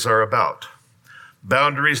boundaries are about.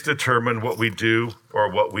 Boundaries determine what we do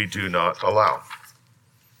or what we do not allow.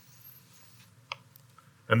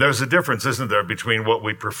 And there's a difference, isn't there, between what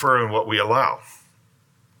we prefer and what we allow.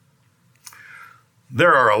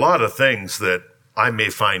 There are a lot of things that I may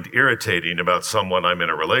find irritating about someone I'm in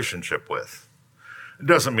a relationship with. It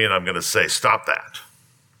doesn't mean I'm going to say, stop that.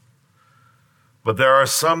 But there are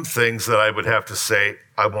some things that I would have to say,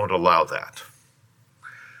 I won't allow that.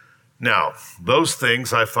 Now, those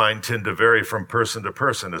things I find tend to vary from person to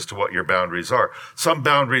person as to what your boundaries are. Some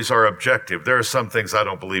boundaries are objective. There are some things I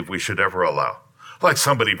don't believe we should ever allow. Like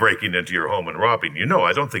somebody breaking into your home and robbing you. No,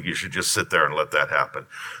 I don't think you should just sit there and let that happen.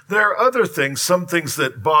 There are other things, some things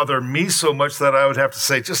that bother me so much that I would have to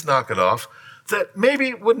say, just knock it off, that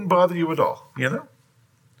maybe wouldn't bother you at all, you know?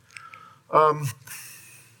 I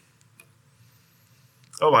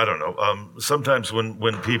don't know. Sometimes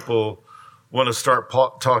when people want to start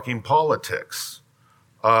talking politics,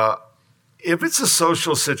 if it's a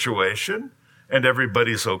social situation, and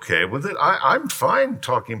everybody's okay with it, I'm fine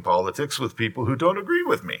talking politics with people who don't agree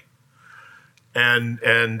with me.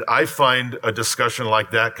 And I find a discussion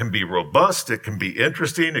like that can be robust, it can be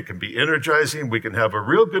interesting, it can be energizing. We can have a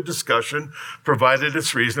real good discussion, provided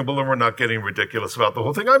it's reasonable and we're not getting ridiculous about the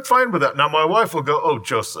whole thing. I'm fine with that. Now, my wife will go, oh,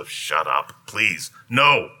 Joseph, shut up, please.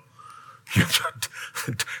 No.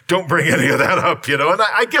 Don't bring any of that up, and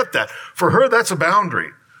I get that. For her, that's a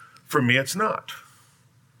boundary. For me, it's not.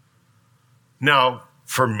 Now,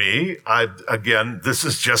 for me, again, this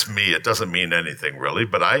is just me. It doesn't mean anything really,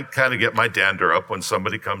 but I kind of get my dander up when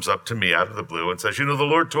somebody comes up to me out of the blue and says, the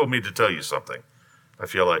Lord told me to tell you something. I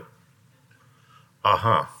feel like,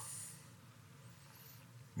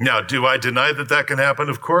 Now, do I deny that can happen?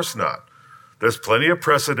 Of course not. There's plenty of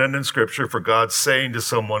precedent in Scripture for God saying to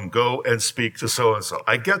someone, go and speak to so-and-so.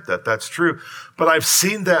 I get that. That's true. But I've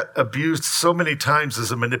seen that abused so many times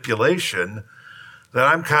as a manipulation that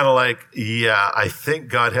I'm kind of like, yeah, I think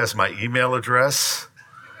God has my email address.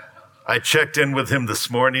 I checked in with him this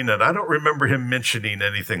morning, and I don't remember him mentioning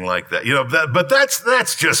anything like that. But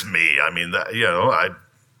that's just me. I mean,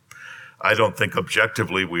 I don't think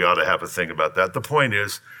objectively we ought to have a thing about that. The point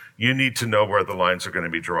is, you need to know where the lines are going to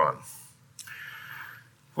be drawn.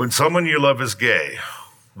 When someone you love is gay,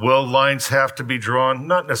 will lines have to be drawn?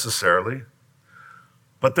 Not necessarily.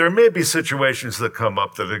 But there may be situations that come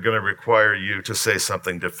up that are going to require you to say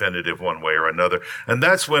something definitive one way or another. And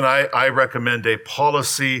that's when I recommend a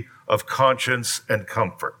policy of conscience and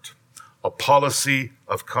comfort. A policy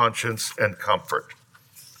of conscience and comfort.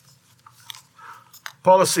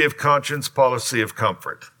 Policy of conscience, policy of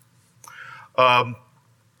comfort.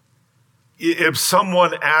 If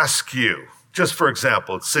someone asks you, just for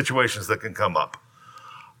example, situations that can come up,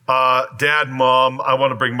 Dad, Mom, I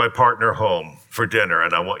want to bring my partner home for dinner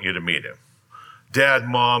and I want you to meet him. Dad,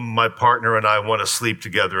 Mom, my partner and I want to sleep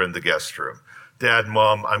together in the guest room. Dad,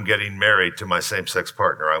 Mom, I'm getting married to my same-sex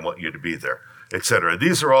partner. I want you to be there, etc.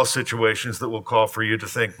 These are all situations that will call for you to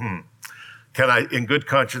think, can I, in good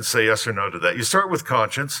conscience, say yes or no to that? You start with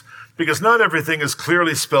conscience because not everything is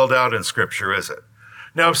clearly spelled out in Scripture, is it?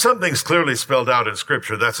 Now, if something's clearly spelled out in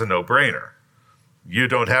Scripture, that's a no-brainer. You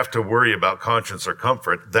don't have to worry about conscience or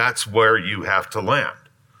comfort. That's where you have to land.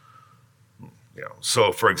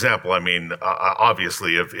 So, for example,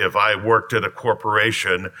 obviously, if I worked at a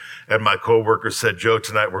corporation and my coworker said, Joe,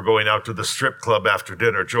 tonight we're going out to the strip club after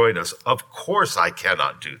dinner, join us. Of course I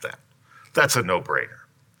cannot do that. That's a no-brainer.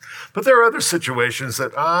 But there are other situations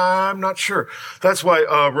that I'm not sure. That's why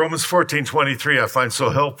Romans 14:23 I find so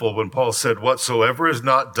helpful when Paul said, whatsoever is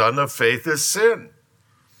not done of faith is sin.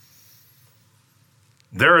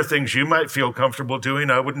 There are things you might feel comfortable doing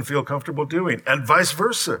I wouldn't feel comfortable doing, and vice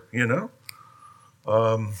versa,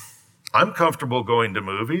 I'm comfortable going to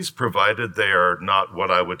movies, provided they are not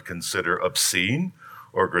what I would consider obscene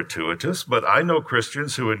or gratuitous. But I know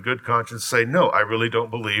Christians who in good conscience say, no, I really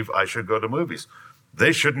don't believe I should go to movies.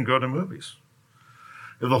 They shouldn't go to movies.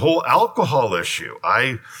 The whole alcohol issue,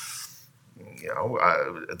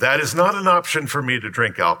 That is not an option for me to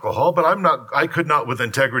drink alcohol, but I could not with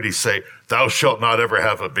integrity say, thou shalt not ever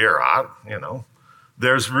have a beer.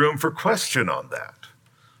 There's room for question on that.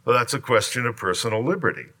 Well, that's a question of personal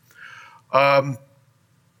liberty.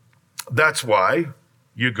 That's why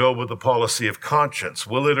you go with the policy of conscience.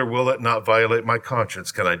 Will it or will it not violate my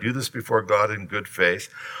conscience? Can I do this before God in good faith?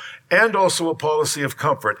 And also a policy of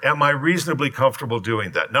comfort. Am I reasonably comfortable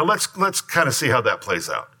doing that? Now let's kind of see how that plays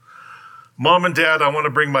out. Mom and Dad, I want to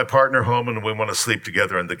bring my partner home and we want to sleep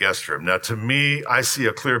together in the guest room. Now, to me, I see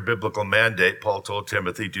a clear biblical mandate. Paul told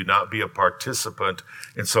Timothy, do not be a participant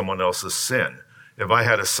in someone else's sin. If I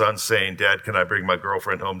had a son saying, Dad, can I bring my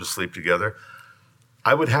girlfriend home to sleep together?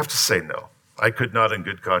 I would have to say no. I could not in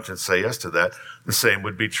good conscience say yes to that. The same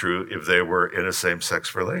would be true if they were in a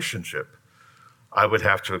same-sex relationship. I would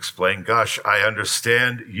have to explain, gosh, I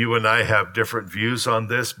understand you and I have different views on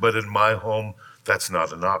this, but in my home, that's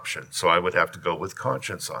not an option. So I would have to go with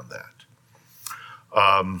conscience on that.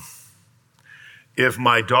 If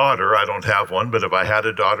my daughter, I don't have one, but if I had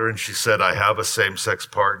a daughter and she said, I have a same-sex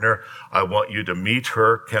partner, I want you to meet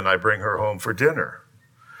her, can I bring her home for dinner?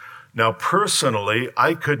 Now, personally,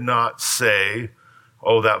 I could not say,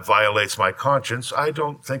 oh, that violates my conscience. I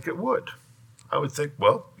don't think it would. I would think,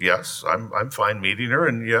 well, yes, I'm fine meeting her,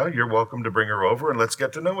 and yeah, you're welcome to bring her over, and let's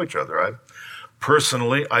get to know each other.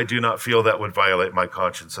 Personally, I do not feel that would violate my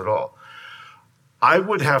conscience at all. I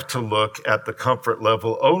would have to look at the comfort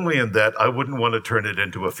level only in that I wouldn't want to turn it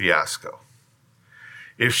into a fiasco.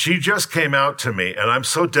 If she just came out to me, and I'm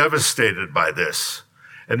so devastated by this,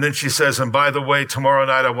 and then she says, and by the way, tomorrow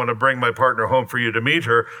night I want to bring my partner home for you to meet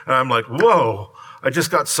her, and I'm like, whoa, I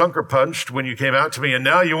just got sucker punched when you came out to me, and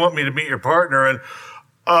now you want me to meet your partner, and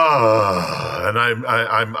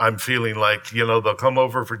I'm feeling like, they'll come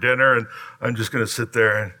over for dinner and I'm just going to sit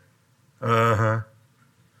there and,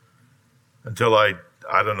 until I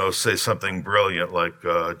don't know, say something brilliant like,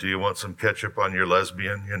 do you want some ketchup on your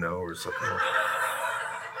lesbian, or something.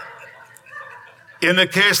 In a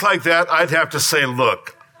case like that, I'd have to say,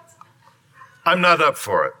 look, I'm not up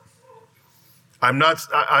for it. I'm not,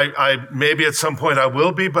 I maybe at some point I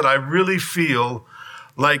will be, but I really feel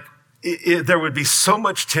like there would be so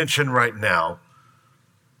much tension right now.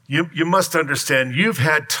 You must understand, you've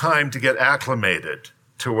had time to get acclimated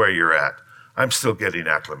to where you're at. I'm still getting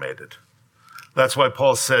acclimated. That's why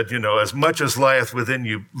Paul said, as much as lieth within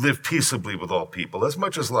you, live peaceably with all people, as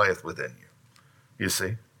much as lieth within you. You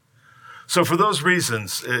see? So for those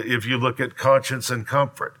reasons, if you look at conscience and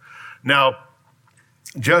comfort. Now,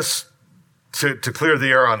 just to clear the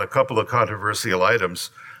air on a couple of controversial items,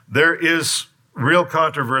 there is real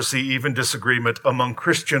controversy, even disagreement among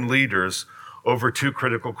Christian leaders over two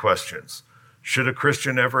critical questions. Should a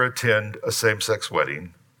Christian ever attend a same-sex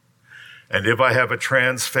wedding? And if I have a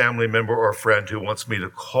trans family member or friend who wants me to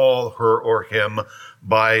call her or him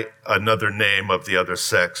by another name of the other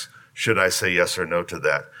sex, should I say yes or no to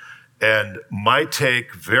that? And my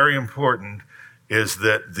take, very important, is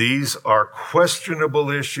that these are questionable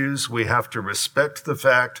issues. We have to respect the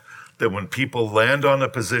fact that when people land on a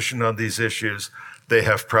position on these issues, they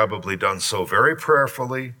have probably done so very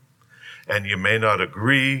prayerfully, and you may not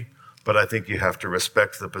agree, but I think you have to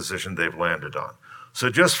respect the position they've landed on. So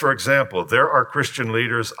just for example, there are Christian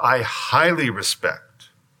leaders I highly respect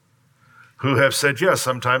who have said, yes,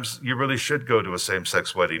 sometimes you really should go to a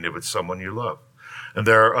same-sex wedding if it's someone you love. And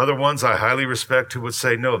there are other ones I highly respect who would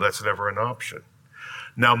say, no, that's never an option.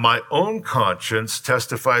 Now, my own conscience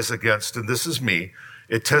testifies against, and this is me,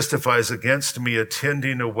 it testifies against me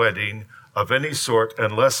attending a wedding of any sort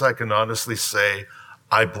unless I can honestly say,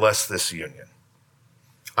 I bless this union.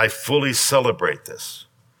 I fully celebrate this.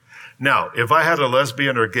 Now, if I had a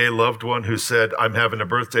lesbian or gay loved one who said, I'm having a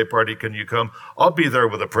birthday party, can you come? I'll be there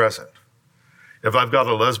with a present. If I've got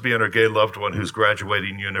a lesbian or gay loved one who's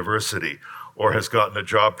graduating university or has gotten a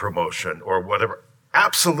job promotion or whatever,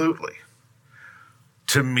 absolutely.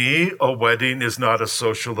 To me, a wedding is not a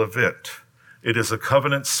social event. It is a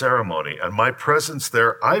covenant ceremony, and my presence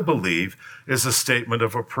there, I believe, is a statement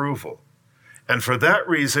of approval. And for that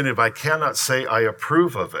reason, if I cannot say I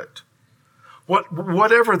approve of it,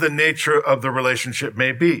 whatever the nature of the relationship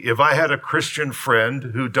may be, if I had a Christian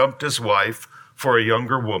friend who dumped his wife for a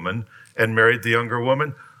younger woman and married the younger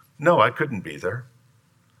woman, no, I couldn't be there.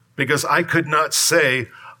 Because I could not say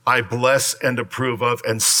I bless and approve of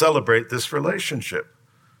and celebrate this relationship.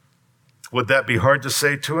 Would that be hard to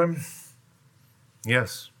say to him?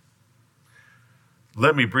 Yes.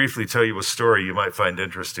 Let me briefly tell you a story you might find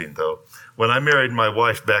interesting, though. When I married my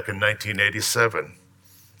wife back in 1987,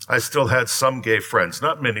 I still had some gay friends,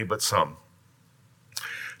 not many, but some.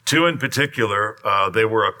 Two in particular, they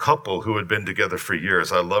were a couple who had been together for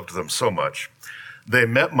years. I loved them so much. They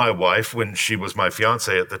met my wife when she was my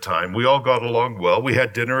fiance at the time. We all got along well. We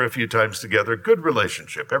had dinner a few times together. Good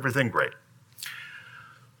relationship, everything great.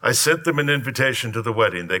 I sent them an invitation to the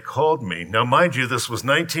wedding. They called me. Now, mind you, this was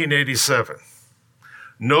 1987.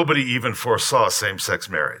 Nobody even foresaw same-sex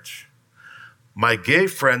marriage. My gay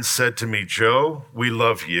friends said to me, Joe, we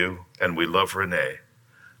love you and we love Renee,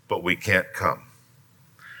 but we can't come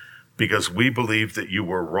because we believe that you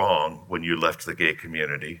were wrong when you left the gay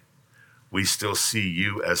community. We still see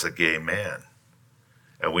you as a gay man,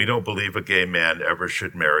 and we don't believe a gay man ever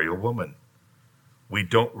should marry a woman. We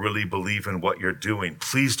don't really believe in what you're doing.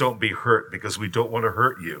 Please don't be hurt because we don't want to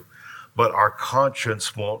hurt you, but our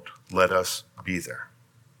conscience won't let us be there.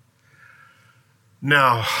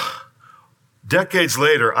 Now, decades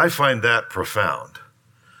later, I find that profound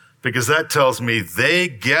because that tells me they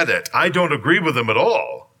get it. I don't agree with them at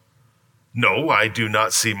all. No, I do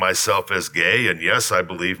not see myself as gay, and yes, I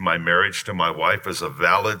believe my marriage to my wife is a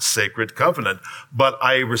valid, sacred covenant, but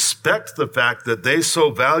I respect the fact that they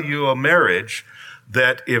so value a marriage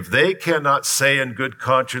that if they cannot say in good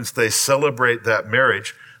conscience they celebrate that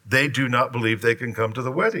marriage, they do not believe they can come to the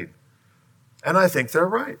wedding. And I think they're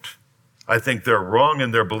right. I think they're wrong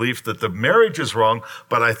in their belief that the marriage is wrong,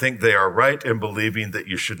 but I think they are right in believing that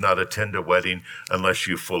you should not attend a wedding unless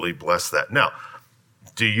you fully bless that. Now,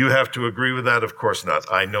 do you have to agree with that? Of course not.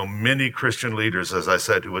 I know many Christian leaders, as I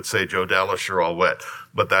said, who would say, Joe Dallas, you're all wet.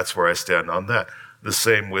 But that's where I stand on that. The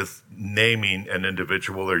same with naming an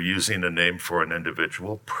individual or using a name for an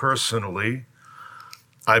individual. Personally,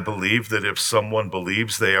 I believe that if someone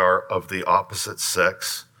believes they are of the opposite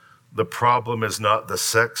sex, the problem is not the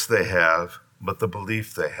sex they have, but the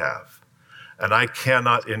belief they have. And I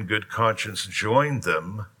cannot in good conscience join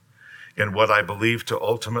them in what I believe to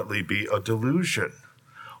ultimately be a delusion.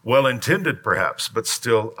 Well-intended perhaps, but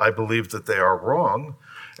still I believe that they are wrong.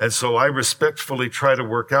 And so I respectfully try to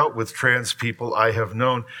work out with trans people I have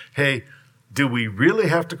known, hey, do we really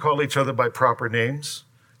have to call each other by proper names?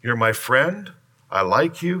 You're my friend. I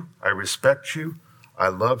like you. I respect you. I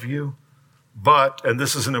love you. But, and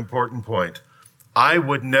this is an important point, I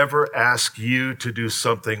would never ask you to do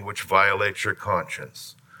something which violates your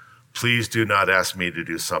conscience. Please do not ask me to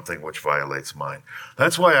do something which violates mine.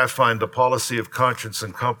 That's why I find the policy of conscience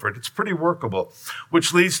and comfort, it's pretty workable,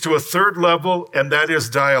 which leads to a third level, and that is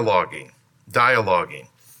dialoguing. Dialoguing.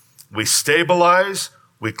 We stabilize,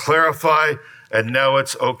 we clarify, and now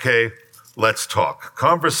it's okay, let's talk.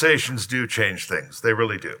 Conversations do change things. They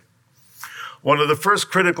really do. One of the first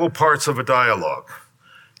critical parts of a dialogue,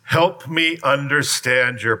 help me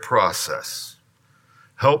understand your process.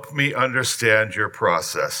 Help me understand your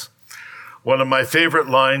process. One of my favorite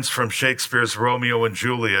lines from Shakespeare's Romeo and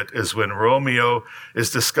Juliet is when Romeo is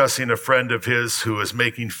discussing a friend of his who is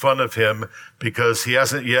making fun of him because he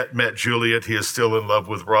hasn't yet met Juliet. He is still in love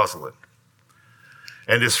with Rosalind.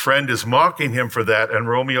 And his friend is mocking him for that. And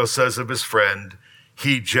Romeo says of his friend,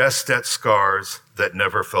 he jests at scars that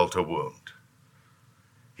never felt a wound.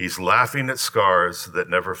 He's laughing at scars that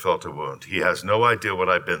never felt a wound. He has no idea what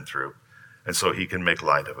I've been through, and so he can make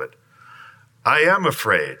light of it. I am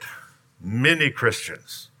afraid many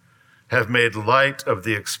Christians have made light of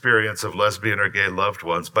the experience of lesbian or gay loved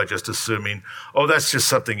ones by just assuming, oh, that's just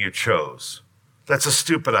something you chose. That's a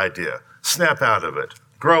stupid idea. Snap out of it.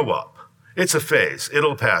 Grow up. It's a phase.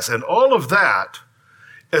 It'll pass. And all of that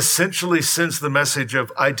essentially sends the message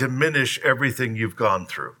of, I diminish everything you've gone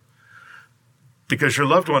through. Because your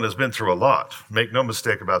loved one has been through a lot. Make no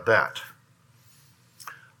mistake about that.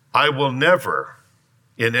 I will never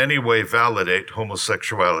in any way validate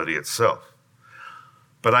homosexuality itself,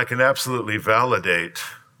 but I can absolutely validate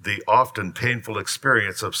the often painful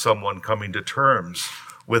experience of someone coming to terms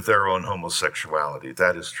with their own homosexuality.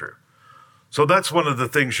 That is true. So that's one of the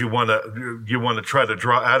things you want to try to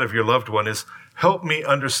draw out of your loved one is, help me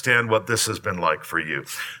understand what this has been like for you.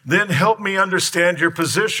 Then help me understand your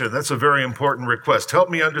position. That's a very important request. Help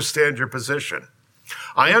me understand your position.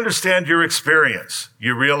 I understand your experience.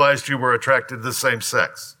 You realized you were attracted to the same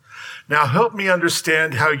sex. Now help me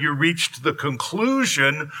understand how you reached the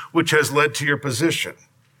conclusion which has led to your position.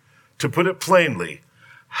 To put it plainly,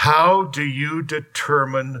 how do you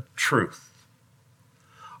determine truth?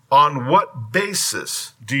 On what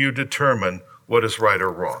basis do you determine what is right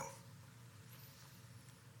or wrong?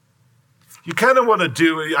 You kind of want to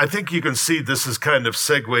do, I think you can see this is kind of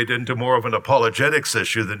segued into more of an apologetics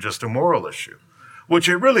issue than just a moral issue, which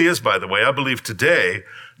it really is, by the way. I believe today,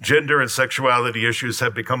 gender and sexuality issues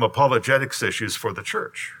have become apologetics issues for the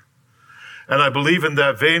church. And I believe in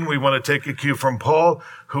that vein, we want to take a cue from Paul,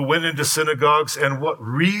 who went into synagogues and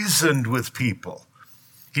reasoned with people.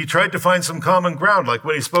 He tried to find some common ground, like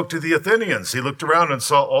when he spoke to the Athenians. He looked around and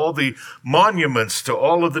saw all the monuments to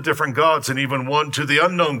all of the different gods, and even one to the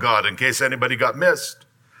unknown God, in case anybody got missed.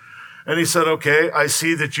 And he said, okay, I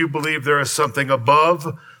see that you believe there is something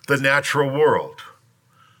above the natural world.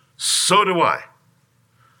 So do I.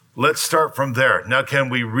 Let's start from there. Now, can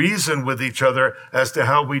we reason with each other as to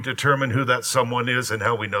how we determine who that someone is and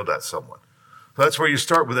how we know that someone? That's where you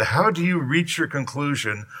start with it. How do you reach your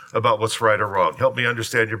conclusion about what's right or wrong? Help me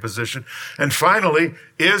understand your position. And finally,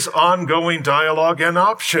 is ongoing dialogue an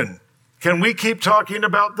option? Can we keep talking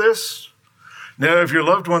about this? Now, if your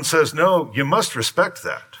loved one says no, you must respect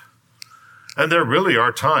that. And there really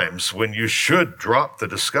are times when you should drop the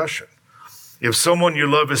discussion. If someone you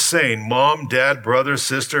love is saying, Mom, Dad, brother,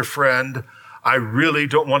 sister, friend, I really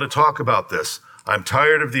don't want to talk about this. I'm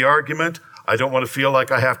tired of the argument. I don't want to feel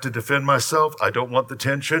like I have to defend myself. I don't want the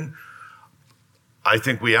tension. I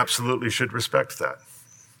think we absolutely should respect that.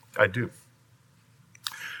 I do.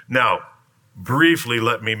 Now, briefly,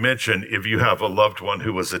 let me mention, if you have a loved one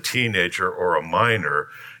who was a teenager or a minor,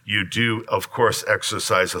 you do, of course,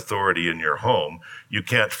 exercise authority in your home. You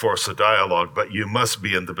can't force a dialogue, but you must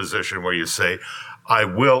be in the position where you say, I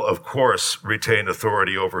will, of course, retain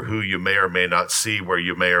authority over who you may or may not see, where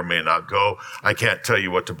you may or may not go. I can't tell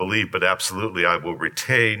you what to believe, but absolutely I will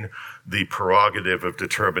retain the prerogative of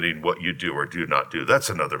determining what you do or do not do. That's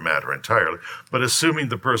another matter entirely. But assuming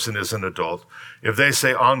the person is an adult, if they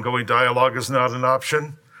say ongoing dialogue is not an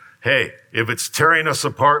option, hey, if it's tearing us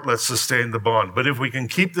apart, let's sustain the bond. But if we can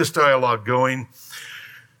keep this dialogue going,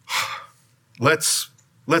 let's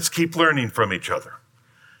keep learning from each other.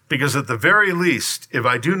 Because at the very least, if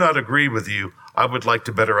I do not agree with you, I would like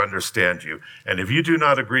to better understand you. And if you do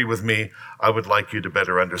not agree with me, I would like you to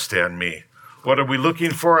better understand me. What are we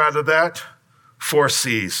looking for out of that? 4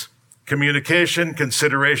 C's. Communication,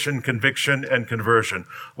 consideration, conviction, and conversion.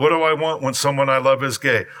 What do I want when someone I love is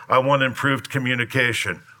gay? I want improved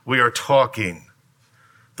communication. We are talking.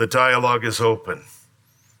 The dialogue is open.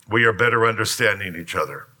 We are better understanding each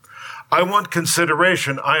other. I want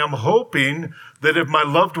consideration. I am hoping that if my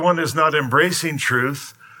loved one is not embracing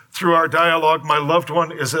truth, through our dialogue, my loved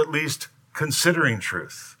one is at least considering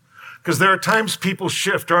truth. Because there are times people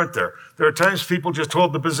shift, aren't there? There are times people just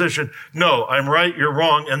hold the position, no, I'm right, you're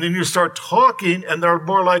wrong. And then you start talking and they're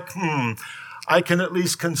more like, I can at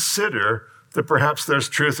least consider that perhaps there's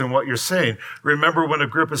truth in what you're saying. Remember when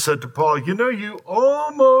Agrippa said to Paul, you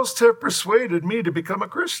almost have persuaded me to become a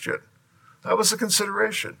Christian. That was a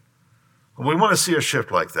consideration. We want to see a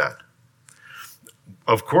shift like that.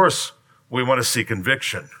 Of course, we want to see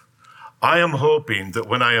conviction. I am hoping that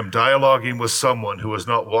when I am dialoguing with someone who is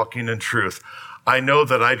not walking in truth, I know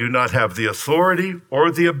that I do not have the authority or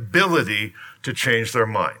the ability to change their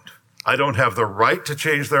mind. I don't have the right to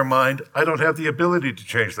change their mind. I don't have the ability to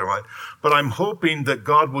change their mind. But I'm hoping that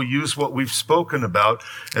God will use what we've spoken about,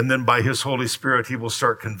 and then by his Holy Spirit, he will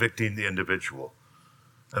start convicting the individual.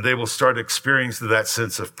 And they will start experiencing that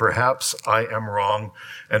sense of perhaps I am wrong.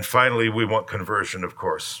 And finally, we want conversion, of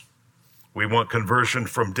course. We want conversion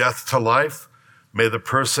from death to life. May the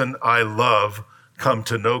person I love come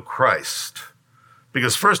to know Christ.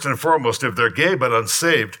 Because first and foremost, if they're gay but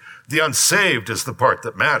unsaved, the unsaved is the part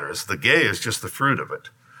that matters. The gay is just the fruit of it.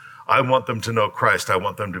 I want them to know Christ. I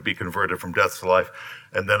want them to be converted from death to life.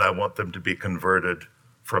 And then I want them to be converted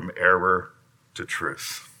from error to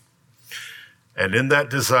truth. And in that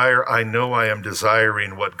desire, I know I am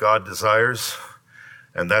desiring what God desires.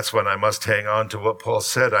 And that's when I must hang on to what Paul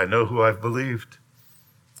said. I know who I've believed,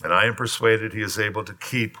 and I am persuaded he is able to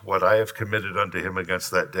keep what I have committed unto him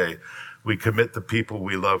against that day. We commit the people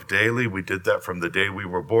we love daily. We did that from the day we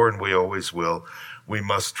were born. We always will. We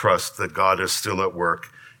must trust that God is still at work,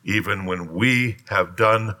 even when we have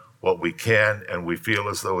done what we can and we feel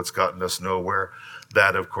as though it's gotten us nowhere.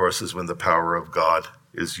 That, of course, is when the power of God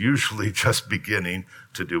is usually just beginning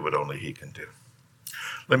to do what only he can do.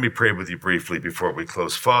 Let me pray with you briefly before we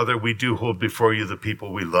close. Father, we do hold before you the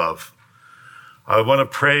people we love. I want to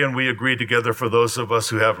pray, and we agree together for those of us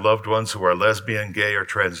who have loved ones who are lesbian, gay, or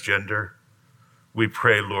transgender. We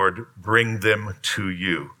pray, Lord, bring them to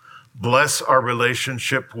you. Bless our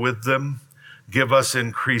relationship with them. Give us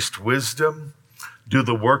increased wisdom. Do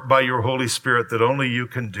the work by your Holy Spirit that only you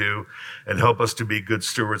can do, and help us to be good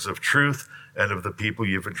stewards of truth and of the people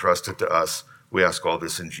you've entrusted to us. We ask all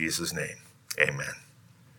this in Jesus' name. Amen.